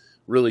and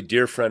really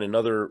dear friend,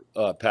 another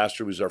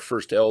pastor who was our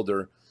first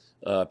elder,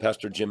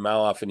 Pastor Jim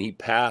Maloff, and he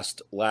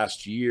passed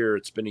last year.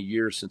 It's been a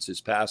year since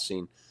his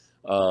passing.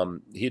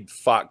 He'd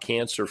fought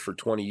cancer for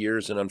 20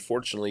 years and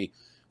unfortunately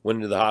went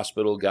into the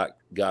hospital, got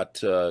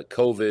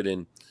COVID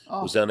and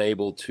was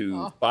unable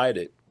to fight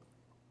it.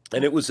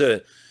 And it was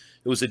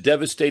a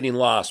devastating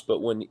loss.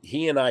 But when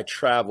he and I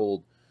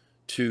traveled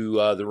to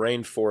the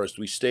rainforest,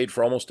 we stayed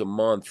for almost a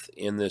month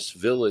in this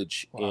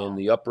village in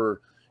the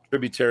upper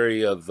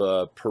tributary of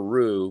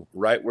Peru,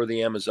 right where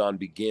the Amazon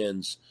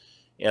begins.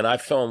 And I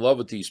fell in love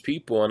with these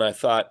people. And I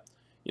thought,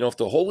 you know, if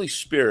the Holy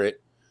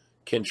Spirit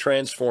can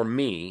transform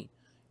me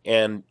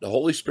and the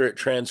Holy Spirit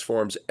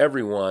transforms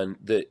everyone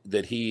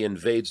that he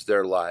invades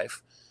their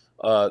life,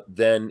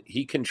 then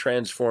he can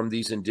transform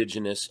these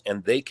indigenous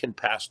and they can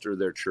pastor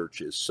their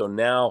churches. So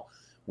now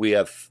we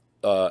have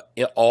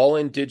all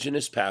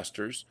indigenous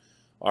pastors.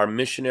 Our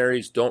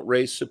missionaries don't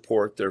raise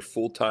support. They're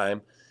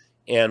full-time.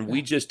 And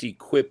we just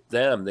equip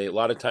them. A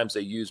lot of times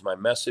they use my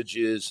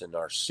messages and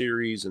our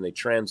series and they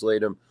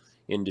translate them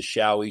into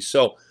Shawi.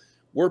 So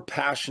we're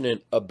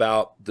passionate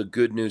about the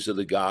good news of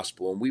the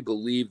gospel. And we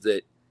believe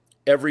that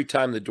every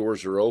time the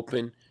doors are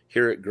open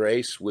here at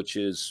Grace, which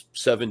is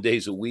 7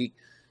 days a week,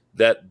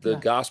 that the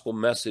gospel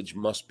message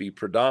must be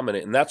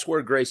predominant. And that's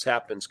where Grace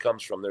Happens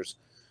comes from.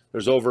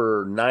 There's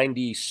over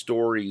 90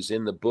 stories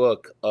in the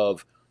book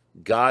of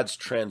God's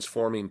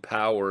transforming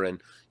power,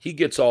 and he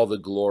gets all the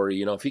glory.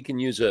 You know, if he can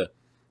use a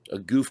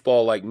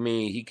goofball like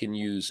me, he can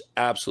use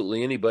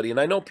absolutely anybody. And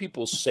I know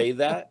people say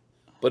that,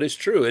 but it's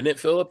true, isn't it,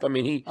 Philip? I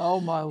mean, he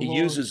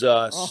uses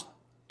us,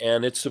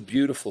 and it's a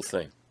beautiful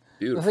thing.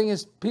 The thing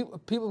is,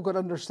 people have got to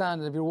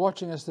understand that if you're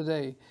watching us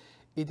today,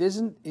 it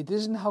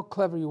isn't how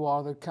clever you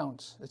are that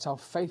counts. It's how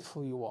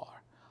faithful you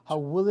are, how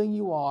willing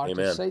you are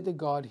to say to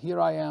God, "Here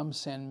I am,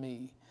 send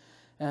me."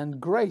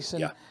 And grace,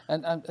 and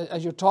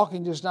as you're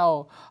talking just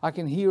now, I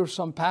can hear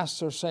some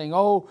pastors saying,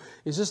 "Oh,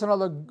 is this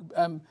another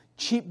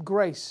cheap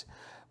grace?"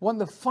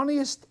 One of the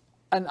funniest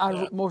and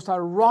most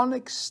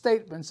ironic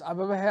statements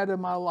I've ever heard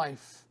in my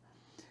life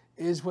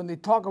is when they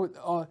talk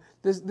about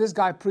this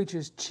guy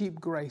preaches cheap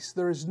grace.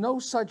 There is no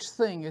such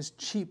thing as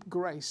cheap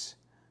grace.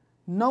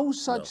 No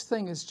such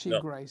thing as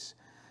cheap grace.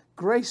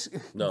 Grace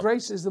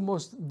is the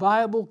most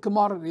valuable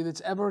commodity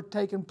that's ever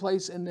taken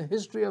place in the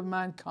history of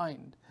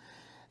mankind.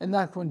 And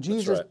that when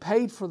Jesus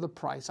paid for the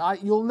price,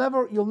 you'll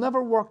never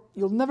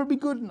be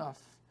good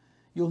enough.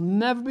 You'll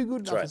never be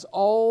good enough. It's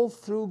all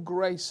through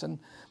grace. And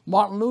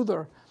Martin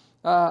Luther,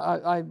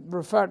 I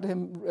referred to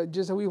him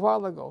just a wee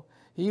while ago.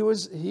 He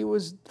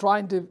was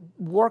trying to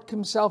work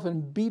himself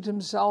and beat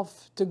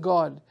himself to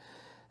God.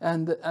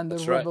 And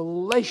the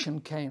revelation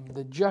came,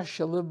 the just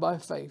shall live by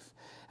faith.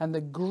 And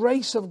the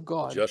grace of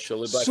God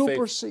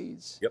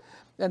supersedes. Yep.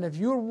 And if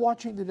you're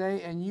watching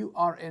today and you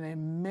are in a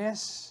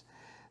mess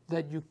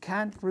that you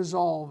can't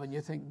resolve and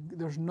you think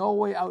there's no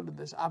way out of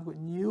this, I've got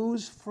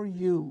news for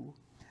you.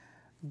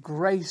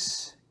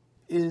 Grace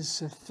is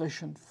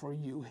sufficient for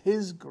you.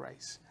 His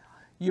grace.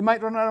 You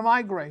might run out of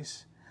my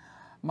grace.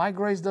 My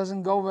grace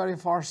doesn't go very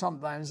far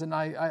sometimes, and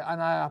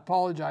I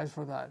apologize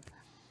for that.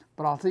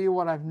 But I'll tell you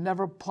what, I've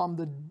never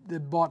plumbed the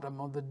bottom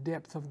of the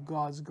depth of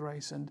God's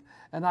grace, and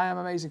I am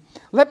amazing.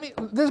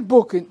 This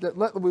book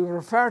that we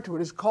refer to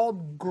it is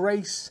called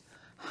Grace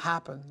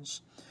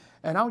Happens.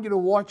 And I want you to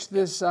watch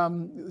this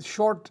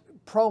short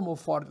promo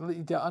for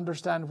it to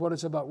understand what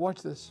it's about.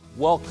 Watch this.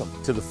 Welcome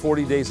to the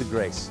 40 Days of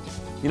Grace.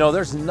 You know,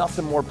 there's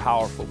nothing more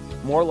powerful,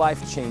 more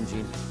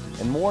life-changing,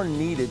 and more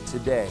needed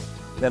today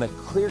than a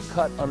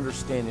clear-cut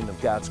understanding of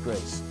God's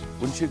grace.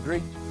 Wouldn't you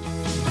agree?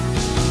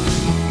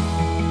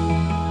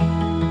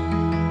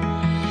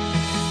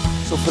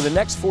 So for the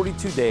next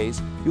 42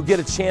 days, you'll get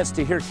a chance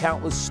to hear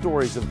countless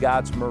stories of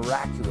God's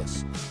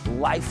miraculous,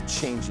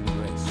 life-changing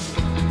grace.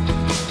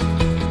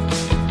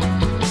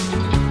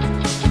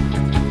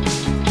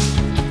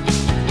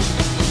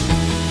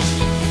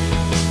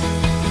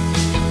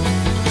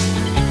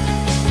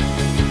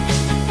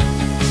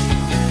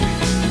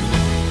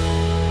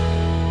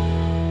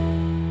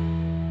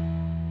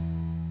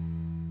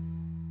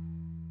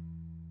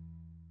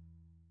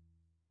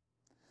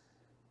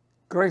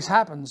 Grace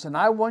happens, and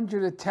I want you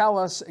to tell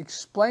us,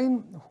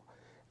 explain.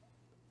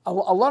 A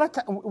lot of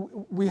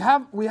times we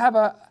have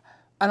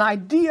an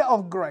idea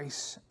of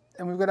grace,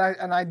 and we've got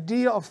an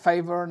idea of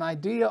favor, an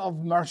idea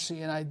of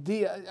mercy, an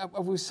idea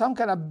of some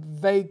kind of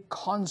vague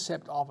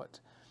concept of it.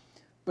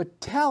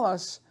 But tell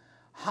us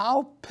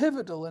how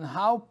pivotal and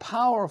how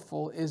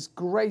powerful is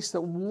grace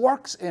that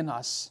works in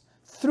us,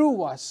 through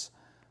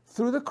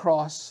the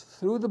cross,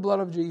 through the blood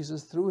of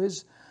Jesus, through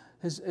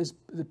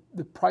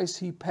the price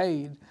He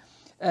paid.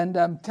 And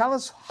tell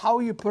us how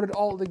you put it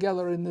all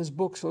together in this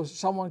book so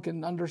someone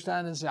can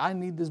understand and say, I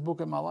need this book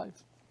in my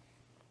life.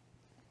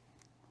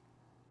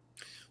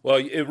 Well,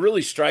 it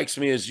really strikes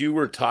me as you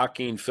were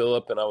talking,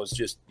 Philip, and I was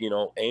just,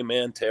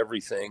 amen to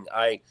everything.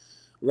 I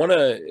want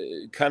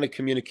to kind of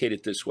communicate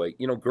it this way.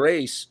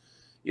 Grace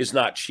is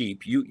not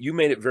cheap. You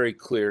made it very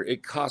clear.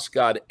 It costs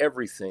God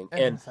everything.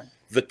 And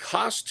the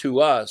cost to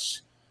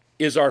us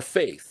is our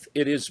faith.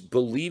 It is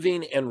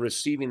believing and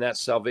receiving that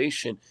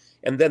salvation.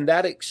 And then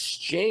that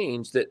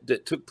exchange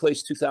that took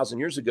place 2,000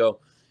 years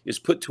ago is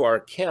put to our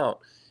account.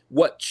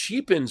 What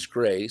cheapens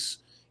grace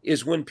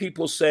is when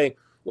people say,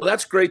 well,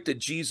 that's great that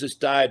Jesus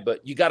died,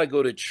 but you got to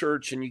go to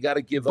church and you got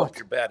to give up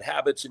your bad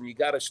habits and you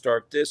got to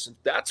start this. And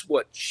that's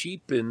what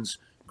cheapens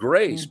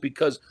grace.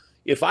 Because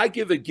if I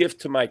give a gift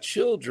to my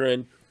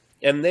children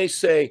and they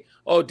say,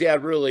 oh,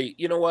 Dad, really,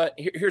 you know what?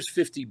 Here's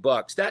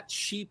 $50. That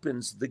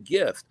cheapens the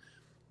gift.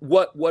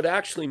 What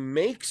actually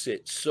makes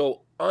it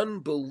so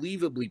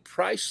unbelievably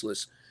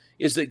priceless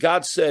is that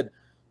God said,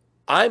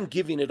 I'm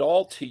giving it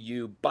all to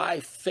you by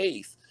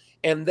faith.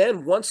 And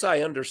then once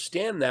I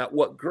understand that,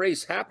 what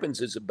grace happens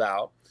is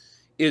about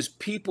is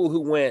people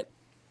who went,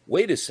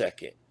 wait a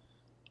second,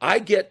 I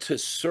get to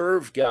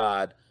serve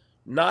God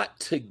not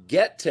to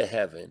get to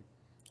heaven.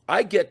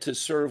 I get to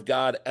serve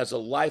God as a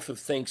life of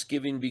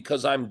thanksgiving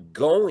because I'm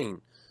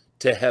going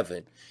to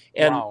heaven.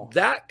 And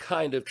that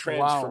kind of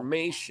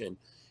transformation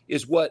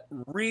is what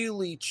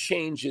really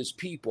changes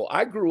people.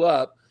 I grew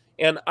up,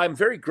 and I'm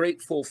very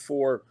grateful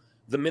for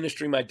the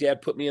ministry my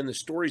dad put me in, the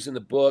stories in the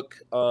book.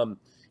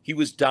 He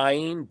was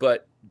dying,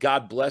 but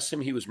God bless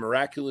him. He was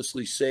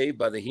miraculously saved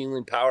by the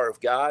healing power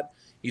of God.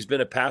 He's been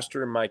a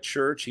pastor in my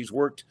church. He's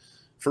worked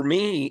for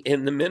me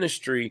in the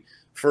ministry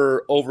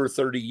for over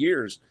 30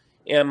 years.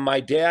 And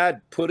my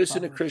dad put us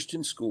in a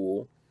Christian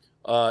school.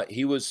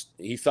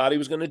 He thought he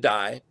was going to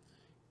die.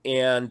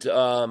 And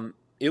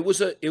it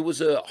was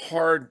a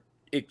hard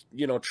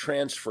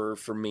transfer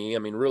for me. I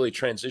mean, really,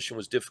 transition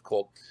was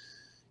difficult.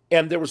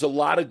 And there was a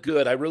lot of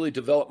good. I really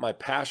developed my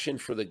passion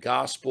for the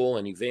gospel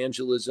and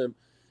evangelism.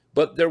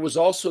 But there was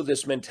also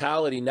this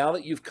mentality, now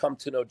that you've come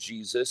to know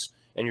Jesus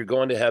and you're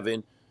going to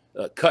heaven,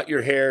 cut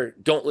your hair,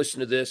 don't listen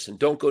to this, and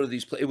don't go to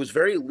these places. It was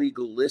very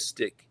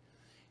legalistic.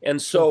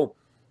 And so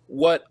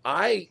what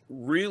I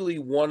really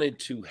wanted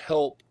to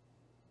help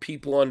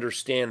people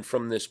understand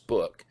from this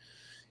book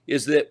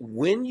is that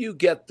when you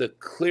get the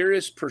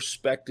clearest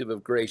perspective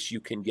of grace you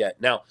can get.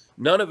 Now,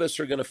 none of us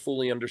are going to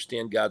fully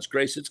understand God's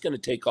grace. It's going to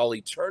take all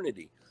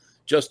eternity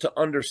just to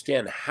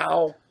understand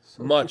how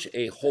much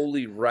a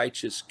holy,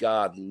 righteous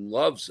God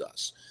loves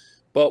us.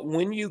 But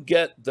when you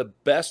get the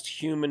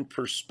best human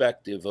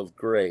perspective of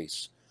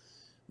grace,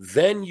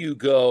 then you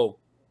go,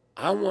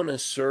 I want to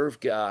serve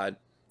God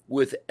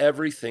with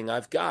everything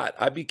I've got.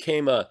 I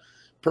became a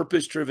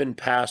purpose-driven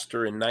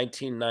pastor in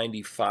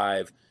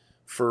 1995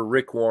 for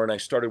Rick Warren. I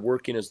started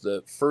working as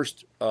the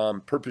first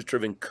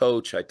purpose-driven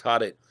coach. I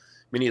taught at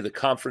many of the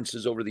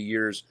conferences over the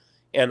years,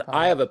 and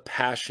I have a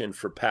passion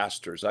for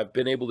pastors. I've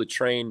been able to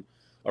train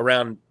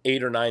around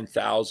 8,000 or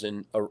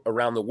 9,000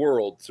 around the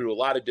world through a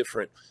lot of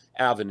different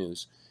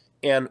avenues.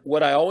 And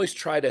what I always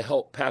try to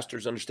help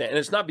pastors understand, and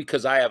it's not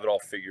because I have it all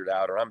figured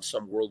out or I'm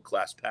some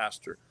world-class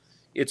pastor,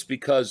 it's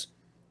because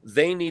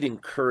they need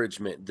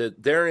encouragement,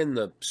 that they're in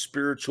the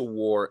spiritual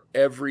war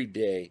every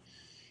day.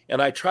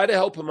 And I try to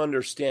help them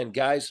understand,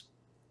 guys,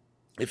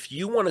 if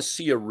you want to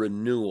see a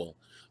renewal,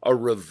 a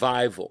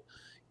revival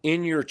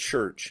in your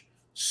church,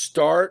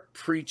 start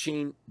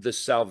preaching the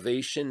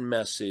salvation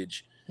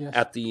message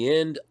at the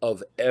end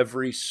of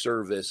every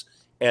service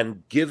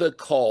and give a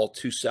call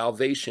to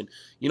salvation.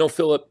 You know,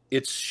 Philip,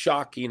 it's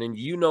shocking, and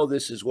you know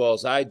this as well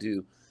as I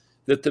do,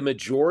 that the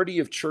majority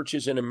of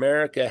churches in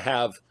America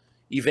have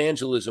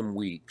evangelism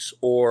weeks,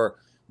 or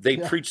they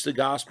preach the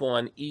gospel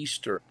on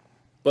Easter.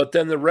 But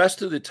then the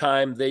rest of the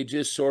time, they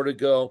just sort of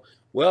go,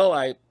 well,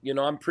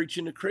 I'm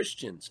preaching to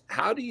Christians.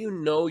 How do you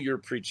know you're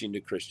preaching to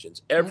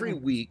Christians? Every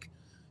week,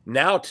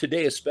 now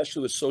today,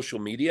 especially with social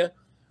media,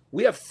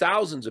 we have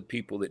thousands of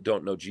people that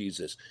don't know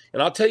Jesus.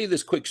 And I'll tell you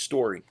this quick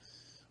story.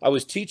 I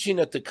was teaching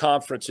at the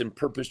conference, in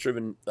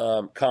Purpose-Driven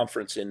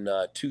Conference in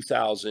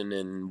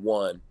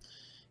 2001,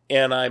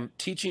 and I'm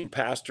teaching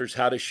pastors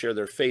how to share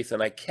their faith.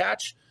 And I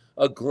catch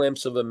a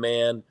glimpse of a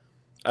man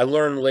I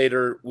learned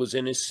later was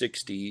in his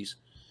 60s,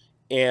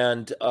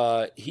 and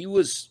he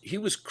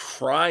was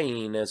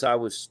crying as I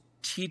was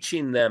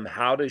teaching them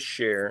how to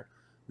share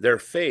their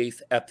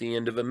faith at the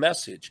end of a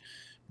message,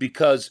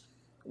 because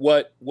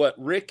what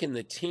Rick and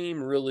the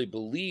team really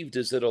believed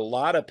is that a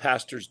lot of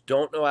pastors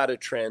don't know how to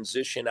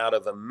transition out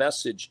of a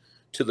message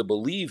to the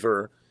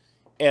believer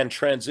and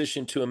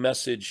transition to a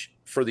message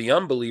for the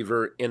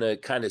unbeliever in a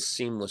kind of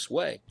seamless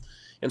way.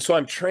 And so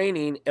I'm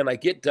training, and I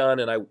get done,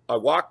 and I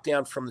walk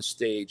down from the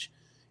stage,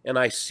 and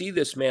I see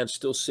this man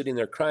still sitting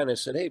there crying. I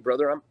said, hey,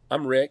 brother,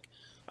 I'm Rick.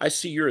 I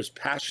see you're as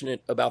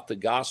passionate about the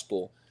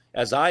gospel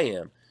as I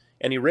am.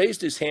 And he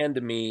raised his hand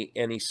to me,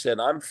 and he said,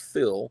 I'm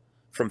Phil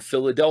from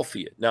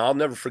Philadelphia. Now, I'll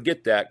never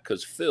forget that,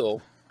 because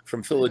Phil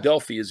from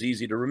Philadelphia is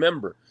easy to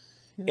remember.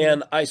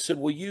 And I said,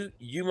 well,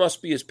 you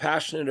must be as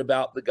passionate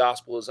about the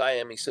gospel as I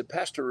am. He said,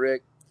 Pastor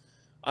Rick,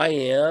 I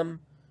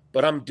am,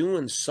 but I'm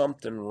doing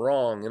something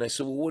wrong. And I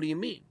said, well, what do you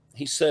mean?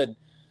 He said,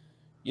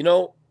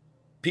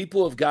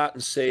 people have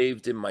gotten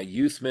saved in my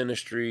youth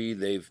ministry.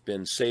 They've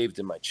been saved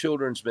in my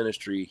children's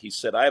ministry. He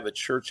said, I have a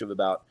church of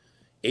about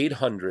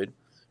 800,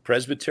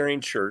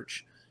 Presbyterian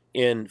church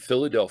in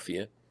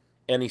Philadelphia.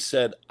 And he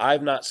said,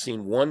 I've not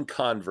seen one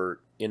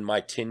convert in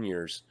my 10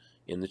 years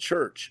in the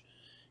church.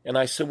 And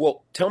I said,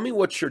 well, tell me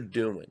what you're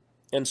doing.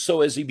 And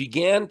so as he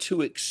began to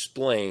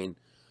explain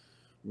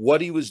what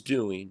he was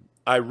doing,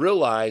 I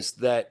realized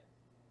that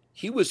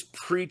he was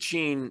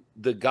preaching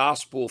the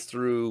gospel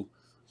through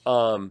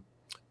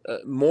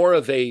more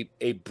of a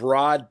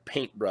broad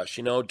paintbrush.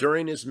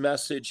 During his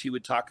message, he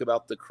would talk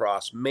about the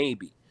cross,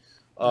 maybe.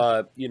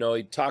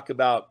 He'd talk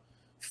about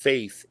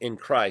faith in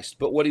Christ.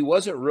 But what he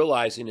wasn't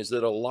realizing is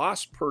that a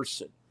lost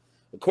person,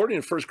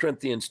 according to 1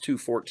 Corinthians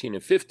 2:14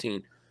 and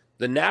 15,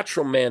 the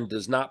natural man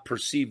does not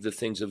perceive the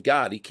things of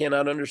God. He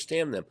cannot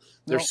understand them.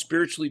 They're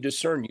spiritually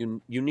discerned.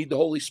 You need the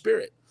Holy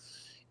Spirit.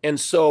 And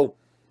so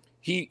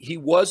he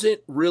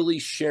wasn't really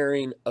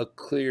sharing a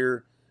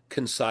clear,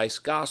 concise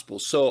gospel.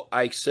 So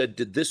I said,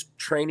 did this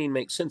training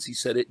make sense? He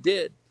said it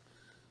did.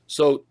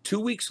 So 2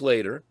 weeks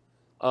later,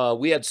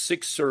 we had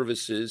 6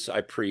 services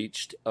I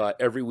preached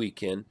every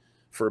weekend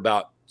for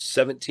about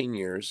 17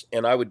 years.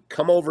 And I would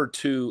come over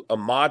to a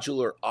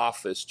modular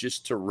office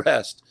just to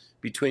rest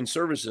between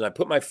services. I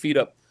put my feet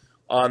up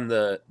on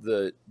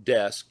the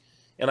desk,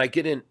 and I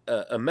get in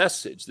a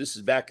message. This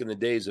is back in the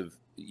days of,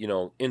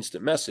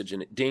 instant message,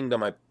 and it dinged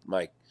on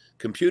my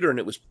computer, and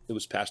it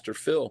was Pastor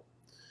Phil.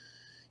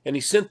 And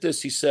he sent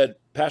this. He said,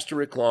 Pastor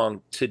Rick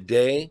Long,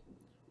 today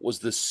was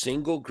the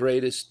single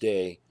greatest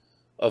day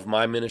of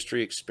my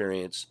ministry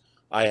experience.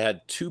 I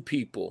had 2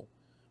 people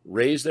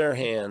raise their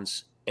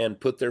hands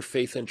and put their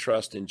faith and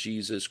trust in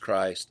Jesus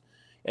Christ.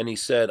 And he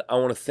said, I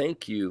want to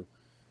thank you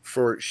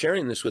for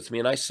sharing this with me.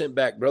 And I sent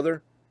back,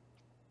 brother,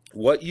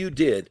 what you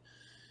did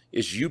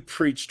is you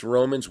preached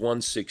Romans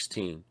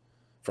 1:16.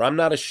 For I'm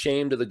not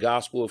ashamed of the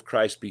gospel of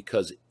Christ,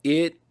 because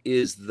it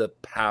is the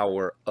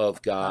power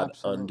of God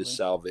unto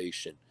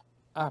salvation.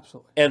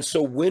 Absolutely. And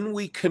so when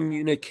we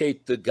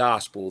communicate the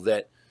gospel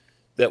that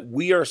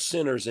we are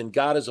sinners and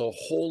God is a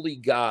holy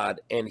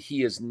God and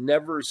he has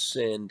never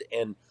sinned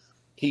and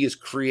he has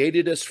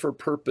created us for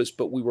purpose,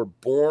 but we were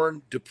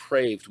born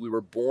depraved. We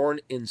were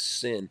born in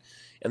sin,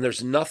 and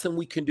there's nothing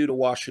we can do to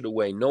wash it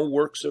away. No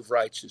works of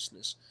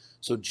righteousness.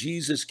 So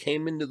Jesus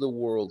came into the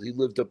world. He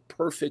lived a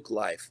perfect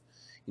life.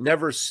 He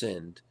never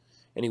sinned,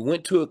 and he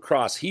went to a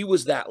cross. He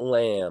was that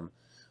lamb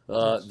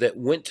that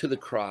went to the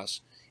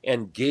cross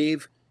and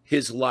gave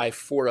his life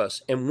for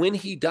us. And when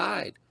he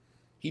died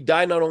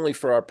not only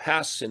for our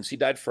past sins, he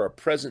died for our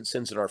present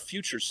sins and our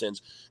future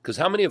sins. Because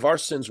how many of our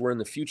sins were in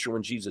the future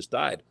when Jesus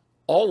died?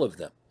 All of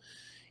them.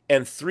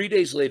 And 3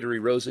 days later, he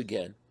rose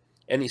again,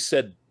 and he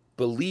said,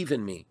 believe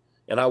in me,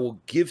 and I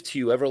will give to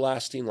you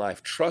everlasting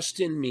life. Trust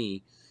in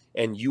me,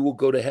 and you will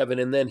go to heaven.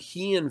 And then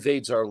he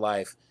invades our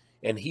life,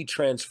 and he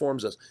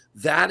transforms us.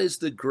 That is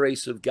the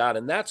grace of God.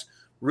 And that's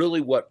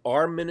really what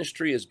our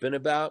ministry has been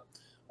about.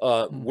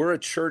 We're a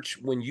church,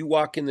 when you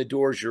walk in the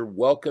doors, you're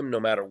welcome no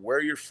matter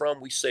where you're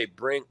from. We say,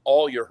 bring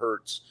all your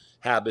hurts,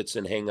 habits,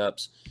 and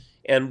hang-ups.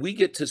 And we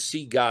get to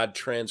see God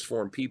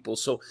transform people.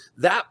 So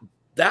that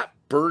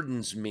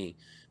burdens me,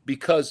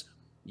 because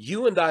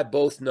you and I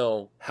both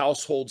know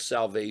household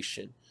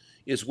salvation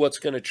is what's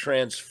going to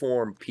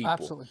transform people.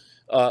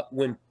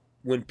 Absolutely.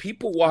 When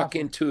people walk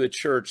into a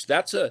church,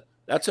 that's a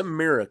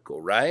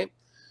miracle, right?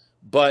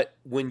 But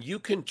when you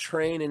can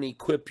train and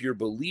equip your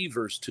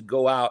believers to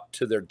go out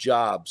to their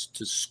jobs,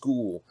 to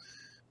school,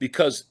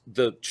 because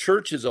the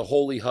church is a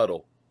holy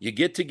huddle. You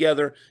get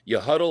together, you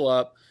huddle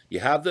up,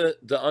 you have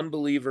the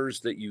unbelievers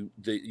that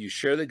you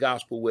share the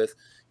gospel with,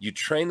 you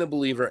train the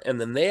believer,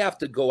 and then they have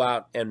to go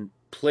out and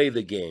play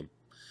the game.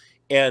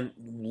 And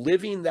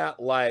living that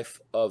life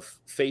of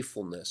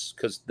faithfulness,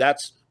 because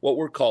that's what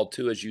we're called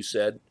to, as you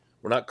said.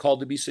 We're not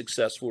called to be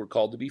successful, we're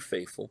called to be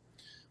faithful.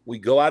 We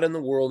go out in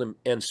the world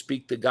and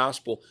speak the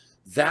gospel.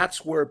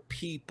 That's where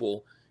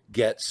people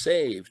get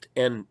saved.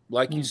 And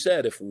like you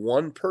said, if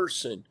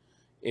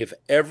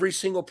every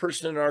single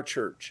person in our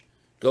church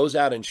goes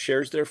out and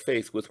shares their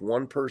faith with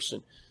one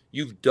person,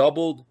 you've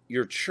doubled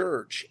your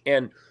church,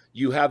 and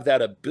you have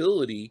that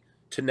ability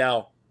to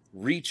now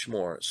reach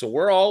more. So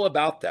we're all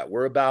about that.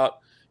 We're about,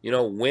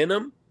 win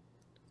them,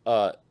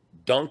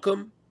 dunk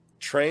them,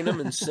 train them,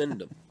 and send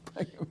them.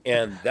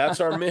 And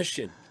that's our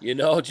mission,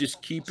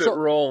 just keep it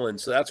rolling.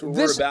 So that's what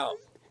we're about.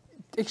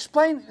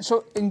 Explain.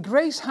 So in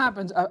Grace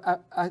Happens,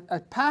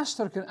 a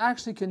pastor can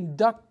actually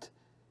conduct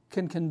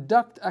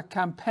a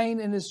campaign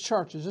in his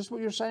church. Is this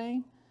what you're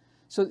saying?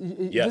 So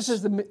yes. This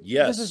is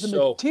the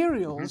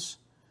materials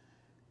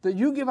that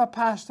you give a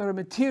pastor, a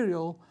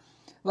material,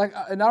 like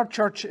in our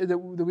church that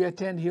we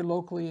attend here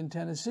locally in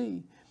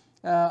Tennessee.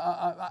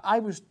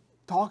 I was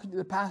talking to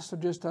the pastor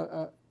just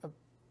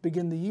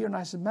begin the year, and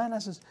I said, man,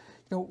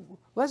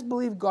 let's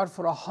believe God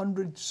for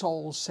 100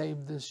 souls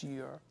saved this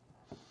year.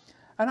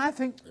 And I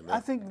think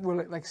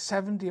we're like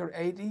 70 or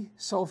 80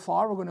 so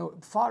far. We're going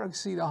to far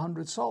exceed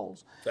 100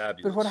 souls.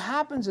 Fabulous. But what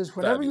happens is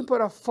whenever you put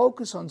a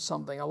focus on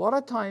something, a lot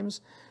of times,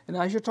 and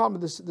as you're talking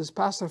about this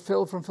pastor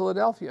Phil from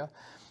Philadelphia,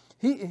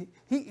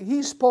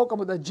 he spoke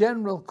about a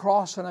general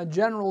cross and a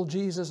general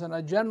Jesus and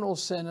a general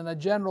sin and a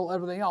general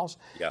everything else.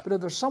 Yeah. But if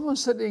there's someone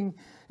sitting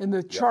in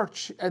the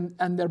church and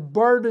they're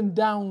burdened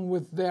down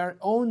with their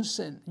own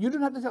sin, you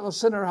don't have to tell a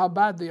sinner how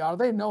bad they are.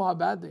 They know how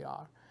bad they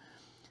are.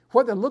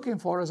 What they're looking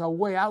for is a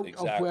way out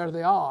of where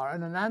they are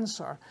and an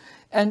answer.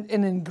 And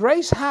in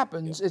Grace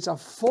Happens, it's a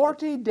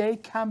 40-day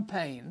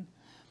campaign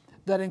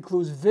that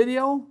includes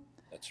video.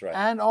 That's right.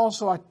 And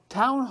also a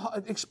town hall.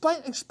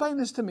 Explain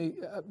this to me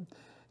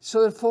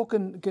so that folk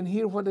can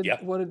hear what it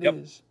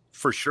is.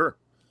 For sure.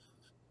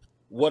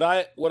 What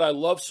I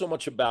love so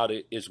much about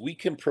it is we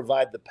can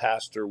provide the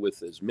pastor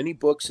with as many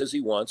books as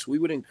he wants. We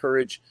would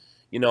encourage,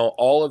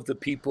 all of the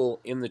people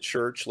in the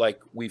church,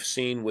 like we've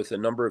seen with a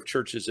number of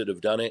churches that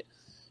have done it,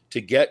 to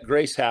get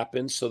Grace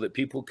Happens so that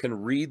people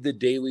can read the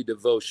daily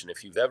devotion.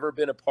 If you've ever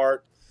been a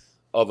part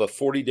of a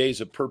 40 Days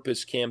of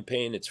Purpose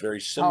campaign, it's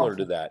very similar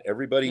to that.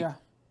 Everybody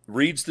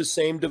reads the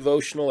same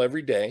devotional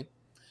every day.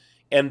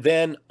 And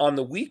then on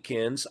the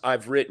weekends,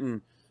 I've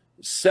written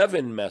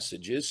 7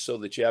 messages so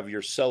that you have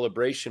your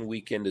celebration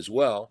weekend as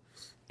well.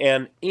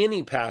 And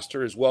any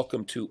pastor is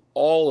welcome to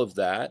all of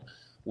that.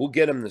 We'll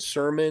get them the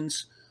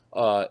sermons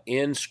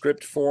in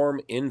script form,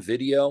 in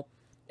video.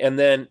 And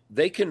then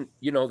they can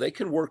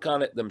work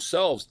on it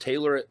themselves,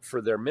 tailor it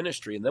for their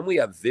ministry. And then we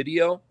have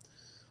video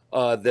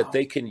that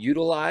they can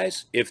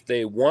utilize. If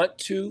they want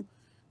to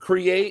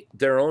create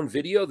their own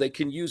video, they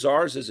can use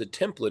ours as a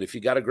template. If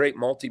you got a great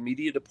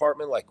multimedia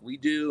department like we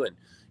do, and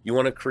you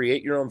want to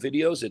create your own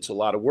videos, it's a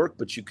lot of work,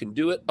 but you can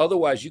do it.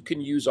 Otherwise, you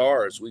can use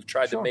ours. We've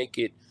tried to make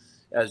it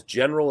as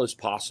general as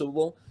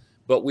possible,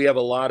 but we have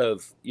a lot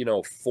of,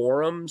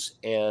 forums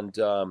and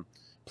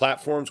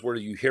platforms where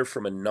you hear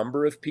from a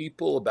number of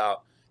people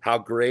about how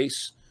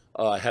grace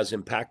has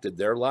impacted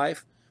their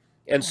life.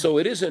 And so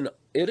it is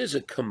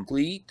a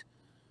complete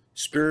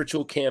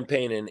spiritual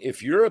campaign. And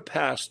if you're a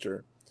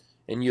pastor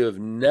and you have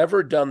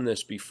never done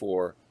this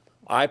before,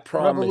 I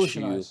promise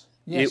you,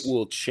 yes, it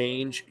will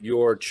change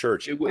your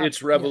church.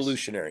 It's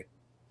revolutionary.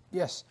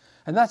 Yes.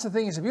 And that's the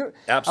thing is, if you're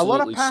Absolutely. a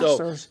lot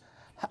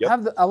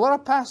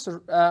of pastors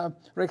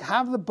Rick,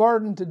 have the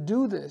burden to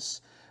do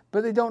this,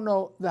 but they don't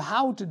know the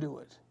how to do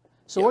it.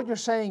 So what you're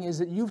saying is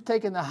that you've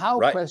taken the how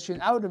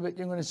question out of it.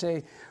 You're going to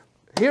say,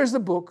 here's the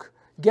book,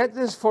 get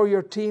this for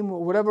your team,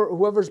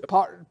 whoever's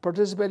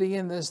participating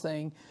in this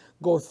thing,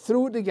 go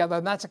through it together,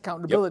 and that's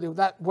accountability.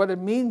 What it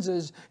means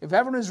is, if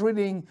everyone is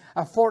reading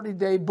a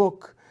 40-day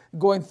book,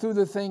 going through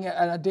the thing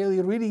on a daily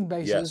reading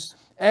basis,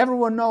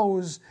 everyone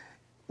knows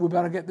we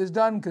better get this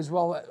done because,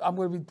 well,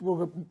 we're going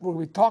to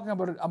be talking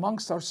about it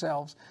amongst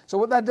ourselves. So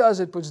what that does,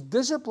 it puts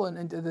discipline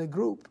into the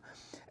group.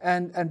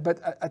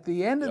 But at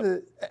the end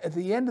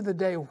of the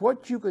day,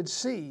 what you could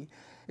see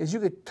is you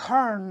could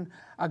turn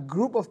a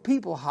group of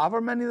people,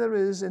 however many there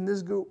is in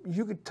this group,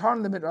 you could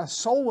turn them into a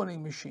soul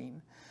winning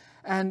machine.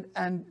 And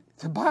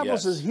the Bible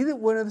says, he that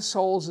winneth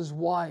souls is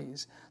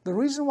wise. The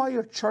reason why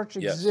your church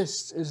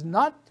exists is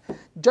not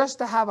just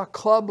to have a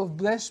club of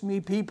bless me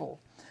people.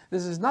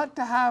 This is not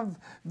to have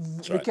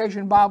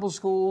vacation Bible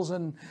schools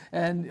and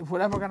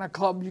whatever kind of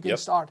club you can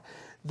start.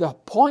 The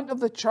point of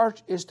the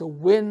church is to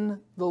win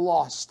the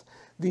lost.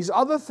 These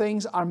other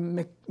things are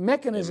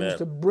mechanisms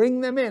to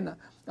bring them in.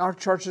 Our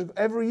churches,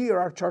 every year,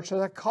 our church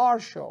has a car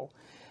show.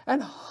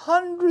 And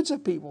hundreds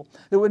of people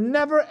that would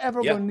never,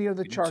 ever go near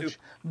the church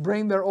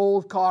bring their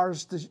old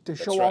cars to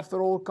show off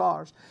their old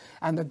cars.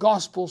 And the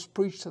gospel's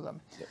preached to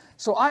them.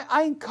 So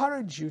I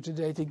encourage you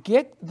today to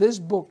get this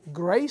book,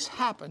 Grace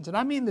Happens. And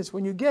I mean this,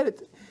 when you get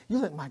it,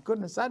 you think, my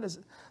goodness,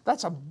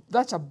 that's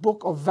a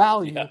book of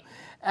value.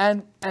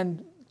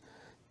 And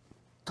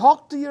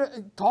talk to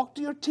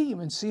your team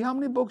and see how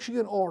many books you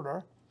can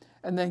order,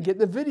 and then get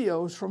the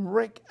videos from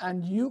Rick,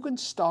 and you can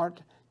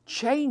start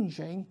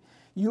changing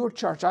your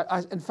church.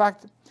 In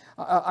fact,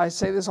 I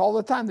say this all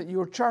the time, that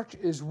your church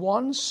is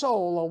one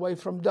soul away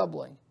from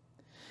doubling.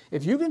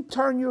 If you can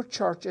turn your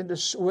church into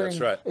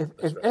winning,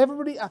 if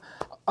everybody,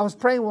 I was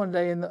praying one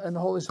day and the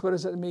Holy Spirit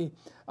said to me,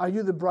 are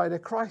you the bride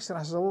of Christ? And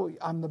I said, oh,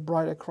 I'm the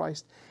bride of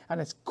Christ.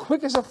 And as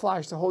quick as a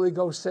flash, the Holy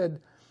Ghost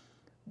said,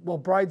 well,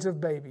 brides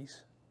of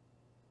babies.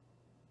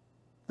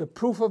 The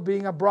proof of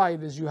being a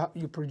bride is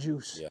you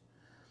produce.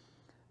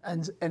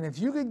 And if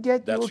you could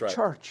get your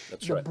church,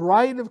 the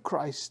bride of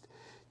Christ,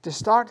 to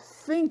start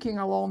thinking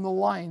along the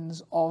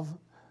lines of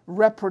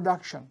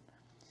reproduction,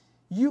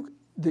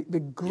 the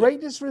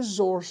greatest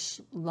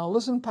resource, now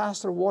listen,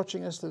 Pastor,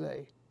 watching us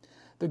today,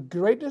 the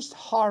greatest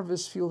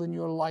harvest field in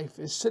your life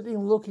is sitting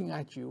looking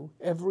at you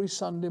every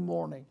Sunday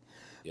morning.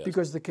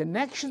 Because the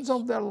connections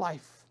of their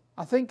life,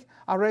 I think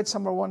I read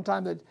somewhere one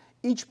time that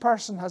each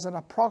person has an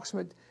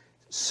approximate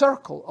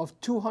circle of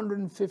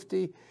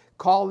 250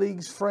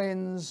 colleagues,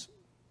 friends,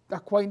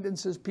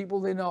 acquaintances, people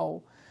they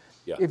know.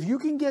 If you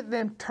can get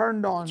them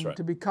turned on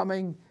to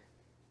becoming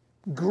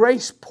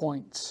grace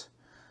points,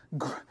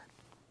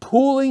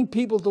 pulling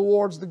people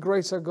towards the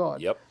grace of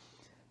God,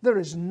 there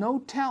is no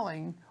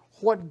telling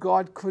what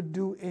God could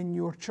do in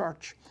your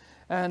church.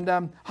 And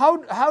how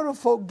do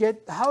folk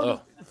get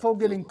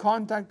in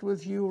contact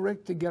with you,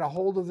 Rick, to get a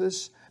hold of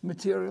this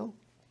material?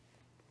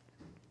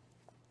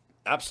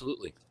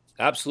 Absolutely.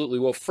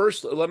 Well,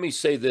 first, let me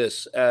say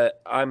this.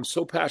 I'm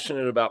so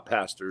passionate about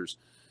pastors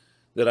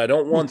that I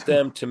don't want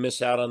them to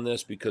miss out on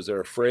this because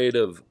they're afraid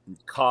of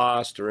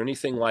cost or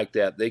anything like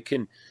that. They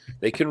can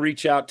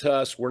reach out to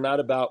us. We're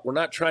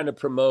not trying to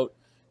promote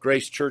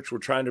Grace Church. We're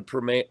trying to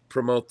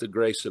promote the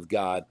grace of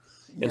God.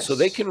 And so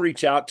they can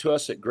reach out to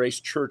us at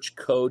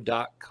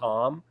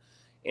gracechurchco.com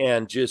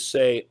and just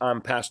say,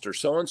 I'm Pastor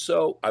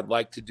so-and-so. I'd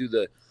like to do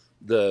the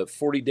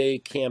 40-day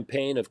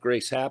campaign of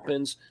Grace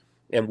Happens.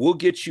 And we'll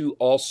get you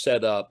all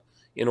set up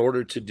in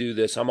order to do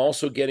this. I'm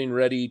also getting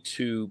ready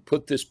to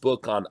put this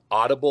book on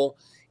Audible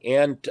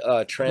and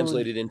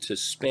translate it into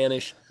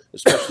Spanish,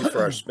 especially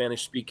for our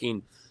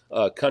Spanish-speaking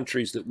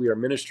countries that we are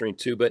ministering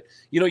to. But,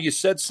 you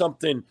said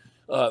something,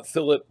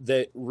 Philip,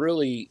 that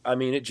really,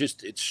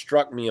 it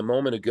struck me a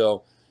moment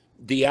ago.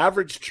 The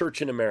average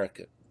church in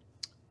America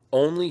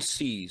only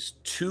sees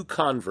 2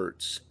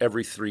 converts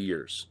every 3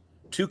 years.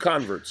 2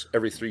 converts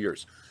every 3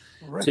 years.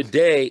 Right.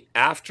 Today,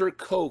 after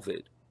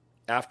COVID,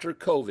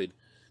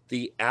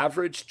 the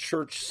average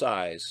church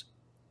size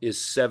is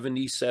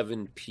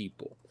 77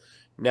 people.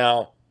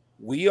 Now,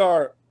 we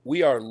are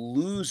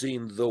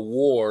losing the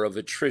war of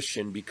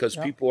attrition because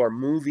people are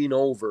moving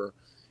over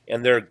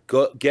and they're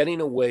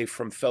getting away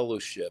from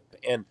fellowship.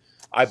 And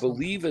I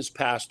believe as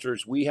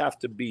pastors, we have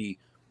to be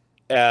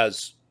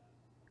as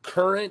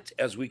current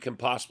as we can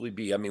possibly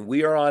be.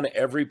 We are on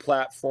every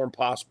platform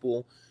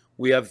possible.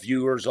 We have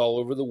viewers all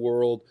over the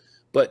world.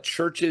 But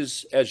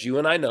churches, as you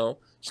and I know,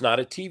 it's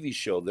not a TV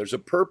show. There's a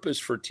purpose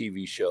for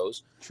TV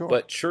shows,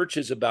 but church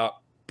is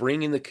about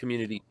bringing the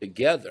community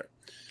together.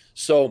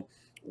 So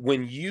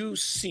when you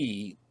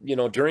see,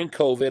 during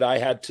COVID, I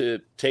had to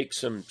take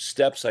some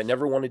steps I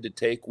never wanted to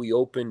take. We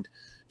opened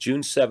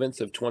June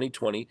 7th of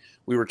 2020.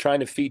 We were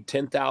trying to feed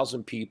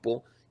 10,000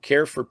 people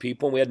care for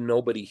people. And we had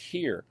nobody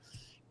here.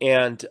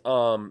 And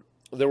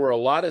there were a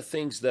lot of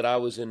things that I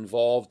was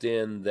involved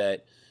in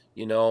that,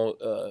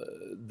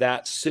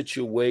 that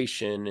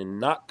situation, and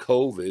not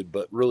COVID,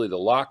 but really the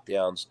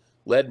lockdowns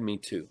led me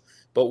to.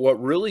 But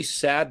what really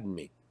saddened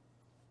me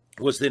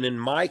was that in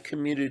my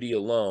community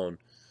alone,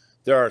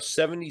 there are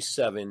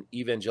 77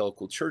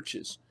 evangelical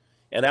churches.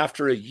 And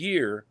after a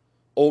year,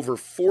 over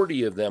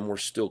 40 of them were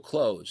still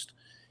closed.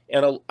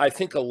 And I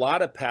think a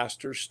lot of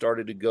pastors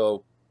started to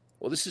go,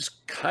 well, this is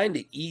kind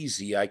of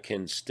easy. I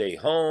can stay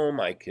home.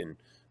 I can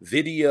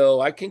video.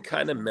 I can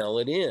kind of mail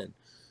it in.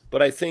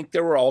 But I think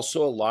there were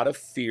also a lot of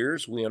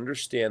fears. We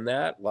understand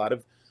that. A lot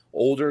of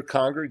older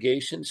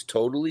congregations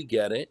totally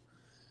get it.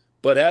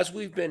 But as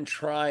we've been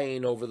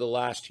trying over the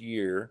last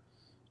year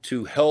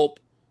to help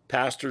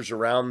pastors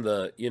around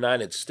the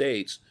United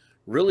States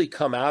really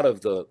come out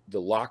of the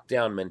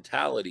lockdown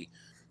mentality,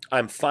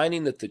 I'm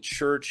finding that the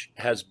church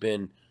has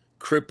been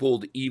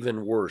crippled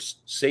even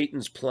worse.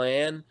 Satan's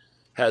plan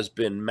has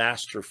been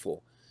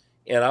masterful.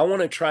 And I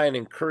want to try and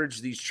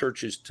encourage these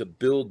churches to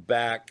build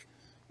back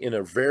in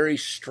a very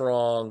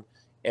strong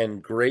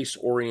and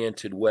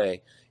grace-oriented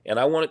way. And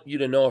I want you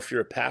to know, if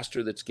you're a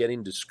pastor that's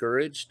getting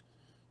discouraged,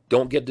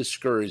 don't get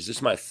discouraged. This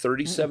is my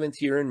 37th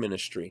year in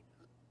ministry,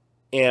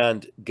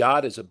 and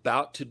God is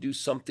about to do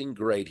something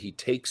great. He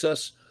takes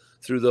us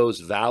through those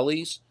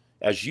valleys.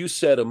 As you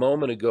said a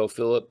moment ago,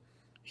 Philip,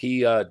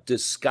 he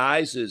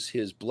disguises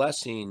his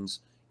blessings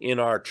in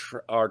our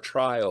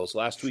trials.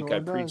 Last week I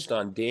preached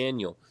on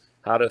Daniel,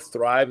 how to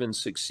thrive and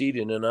succeed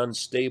in an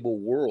unstable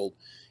world.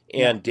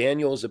 And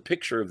Daniel is a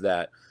picture of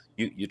that.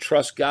 You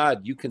trust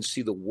God, you can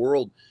see the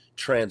world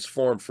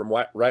transformed from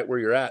right where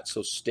you're at.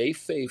 So stay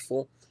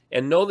faithful,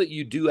 and know that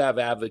you do have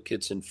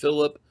advocates in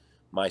Philip,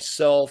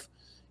 myself,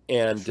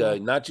 and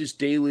not just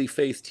Daily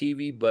Faith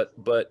TV, but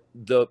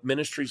the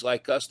ministries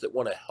like us that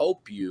want to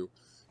help you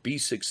be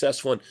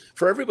successful. And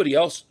for everybody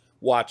else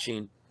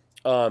watching,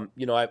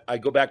 I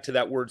go back to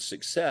that word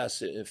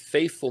success.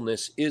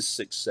 Faithfulness is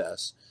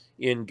success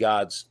in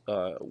God's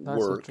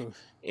work.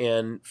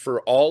 And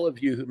for all of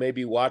you who may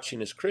be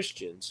watching as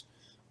Christians,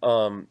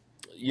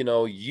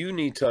 you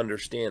need to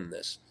understand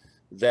this,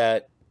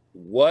 that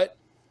what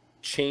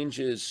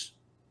changes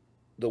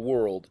the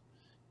world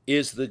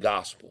is the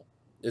gospel.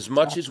 As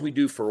much as we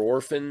do for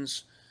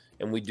orphans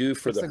and we do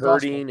for the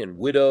hurting and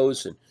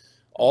widows and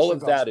all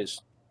of that,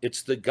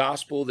 it's the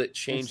gospel that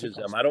changes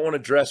them. I don't want to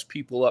dress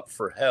people up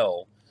for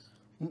hell.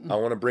 I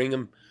want to bring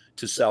them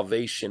to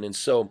salvation. And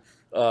so,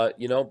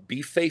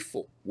 be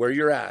faithful where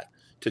you're at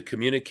to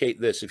communicate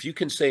this. If you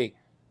can say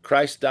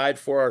Christ died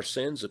for our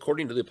sins,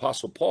 according to the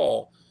Apostle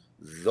Paul,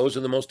 those are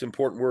the most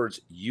important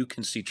words. You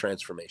can see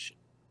transformation.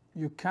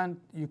 You can't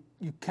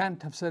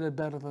have said it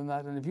better than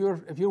that. And if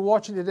you're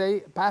watching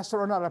today, pastor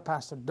or not a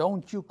pastor,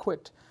 don't you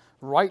quit.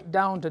 Write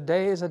down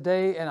today is a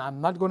day, and I'm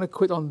not going to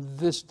quit on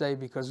this day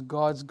because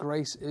God's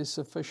grace is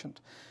sufficient.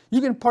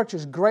 You can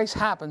purchase Grace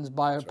Happens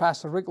by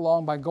Pastor Rick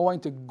Long by going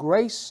to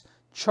Grace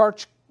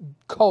Church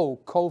Co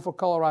for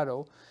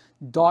Colorado,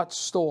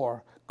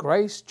 .store.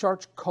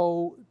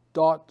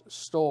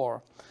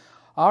 gracechurchco.store.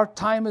 Our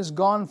time is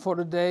gone for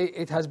today.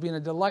 It has been a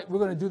delight. We're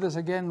going to do this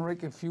again,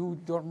 Rick, if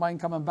you don't mind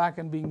coming back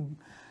and being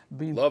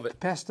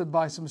pestered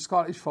by some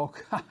Scottish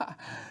folk.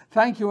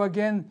 Thank you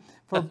again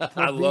for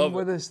being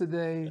with us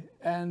today.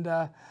 And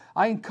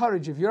I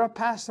encourage you, if you're a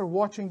pastor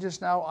watching just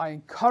now, I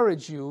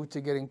encourage you to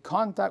get in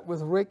contact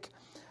with Rick.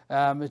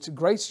 It's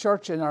Grace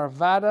Church in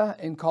Arvada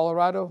in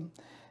Colorado.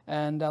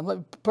 And let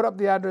me put up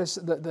the address,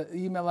 the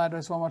email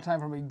address one more time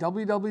for me,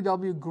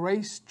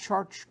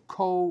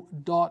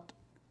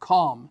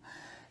 www.gracechurchco.com.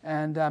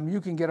 And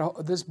you can get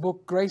this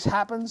book, Grace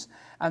Happens,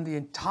 and the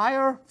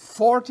entire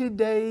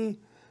 40-day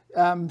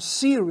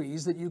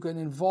series that you can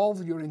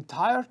involve your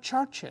entire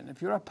church in.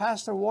 If you're a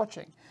pastor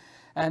watching,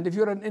 and if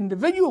you're an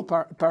individual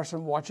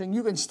person watching,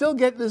 you can still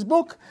get this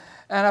book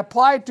and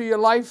apply it to your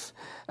life.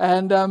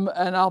 And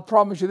I'll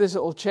promise you this,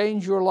 it will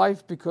change your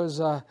life, because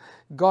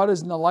God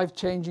is in a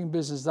life-changing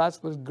business.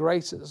 That's what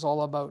grace is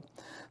all about.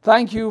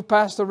 Thank you,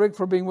 Pastor Rick,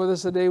 for being with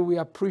us today. We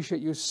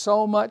appreciate you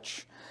so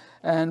much.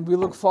 And we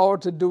look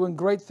forward to doing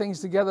great things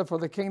together for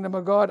the kingdom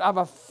of God. I have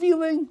a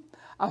feeling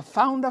I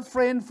found a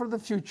friend for the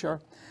future,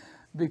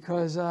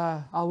 because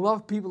I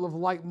love people of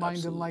like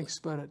mind and like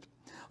spirit.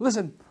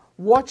 Listen,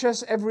 watch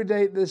us every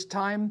day at this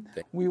time.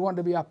 We want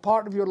to be a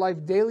part of your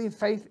life. Daily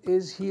Faith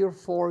is here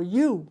for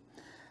you.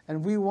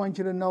 And we want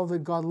you to know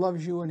that God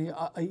loves you, and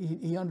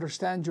He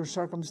understands your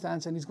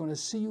circumstance, and He's going to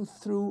see you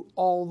through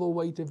all the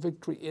way to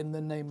victory in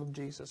the name of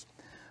Jesus.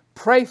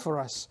 Pray for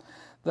us,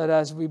 that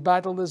as we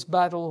battle this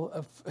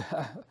battle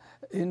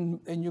in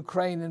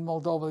Ukraine and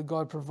Moldova,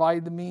 God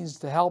provide the means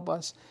to help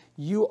us.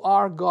 You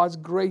are God's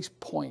grace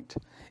point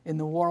in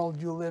the world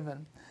you live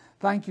in.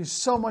 Thank you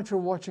so much for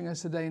watching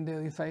us today in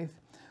Daily Faith.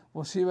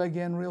 We'll see you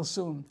again real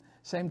soon.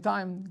 Same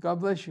time.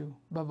 God bless you.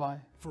 Bye-bye.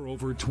 For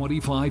over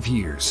 25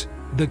 years,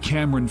 the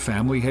Cameron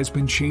family has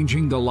been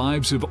changing the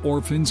lives of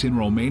orphans in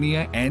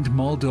Romania and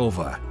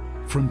Moldova.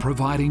 From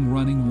providing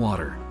running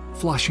water,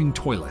 flushing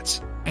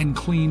toilets, and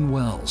clean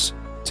wells,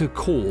 to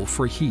coal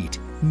for heat,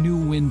 new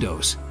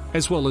windows,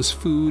 as well as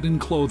food and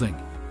clothing.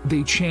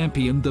 They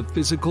champion the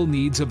physical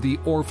needs of the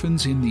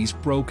orphans in these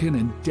broken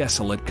and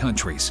desolate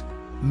countries.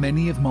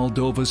 Many of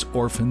Moldova's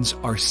orphans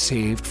are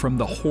saved from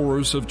the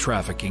horrors of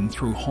trafficking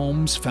through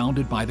homes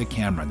founded by the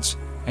Camerons,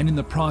 and in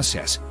the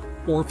process,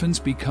 orphans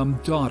become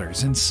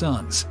daughters and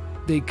sons.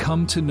 They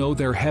come to know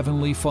their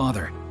Heavenly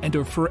Father and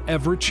are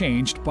forever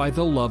changed by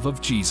the love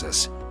of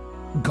Jesus.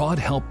 God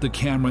help the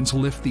Camerons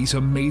lift these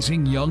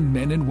amazing young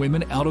men and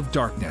women out of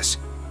darkness.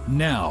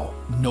 Now,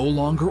 no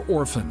longer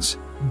orphans,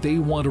 they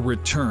want to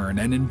return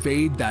and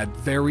invade that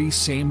very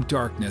same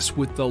darkness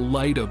with the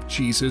light of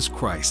Jesus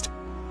Christ.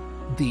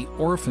 The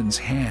Orphan's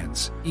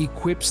Hands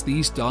equips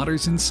these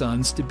daughters and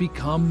sons to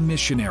become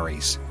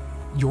missionaries.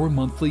 Your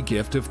monthly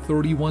gift of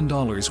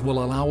 $31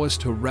 will allow us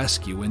to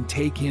rescue and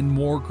take in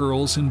more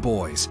girls and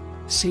boys,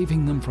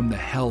 saving them from the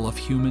hell of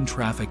human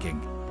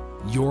trafficking.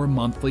 Your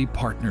monthly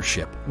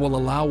partnership will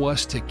allow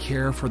us to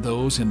care for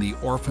those in the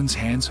Orphan's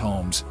Hands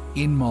homes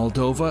in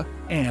Moldova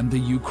and the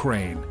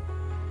Ukraine.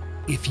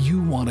 If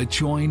you want to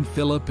join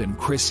Philip and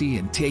Chrissy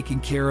in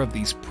taking care of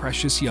these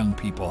precious young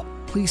people,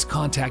 please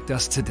contact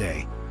us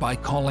today by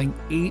calling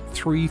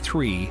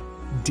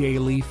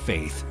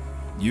 833-DAILY-FAITH.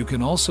 You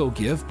can also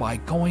give by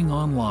going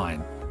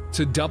online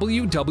to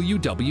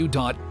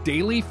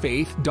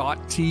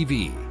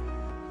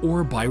www.dailyfaith.tv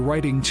or by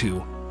writing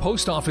to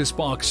Post Office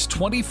Box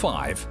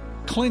 25,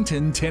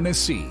 Clinton,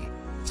 Tennessee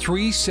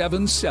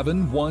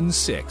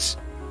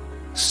 37716.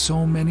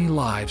 So many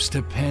lives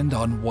depend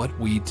on what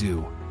we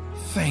do.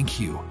 Thank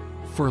you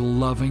for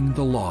loving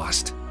the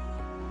lost.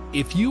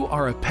 If you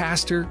are a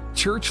pastor,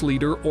 church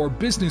leader, or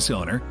business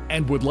owner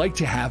and would like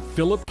to have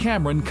Philip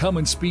Cameron come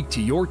and speak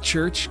to your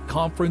church,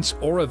 conference,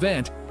 or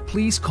event,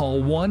 please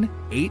call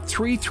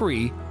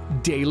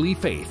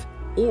 1-833-DAILY-FAITH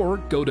or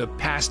go to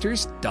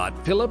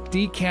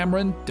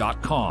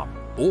pastors.philipdcameron.com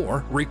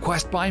or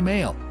request by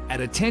mail at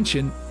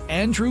attention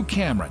Andrew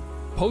Cameron,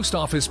 Post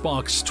Office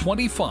Box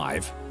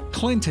 25,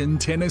 Clinton,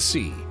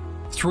 Tennessee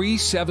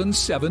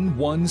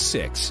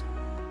 37716.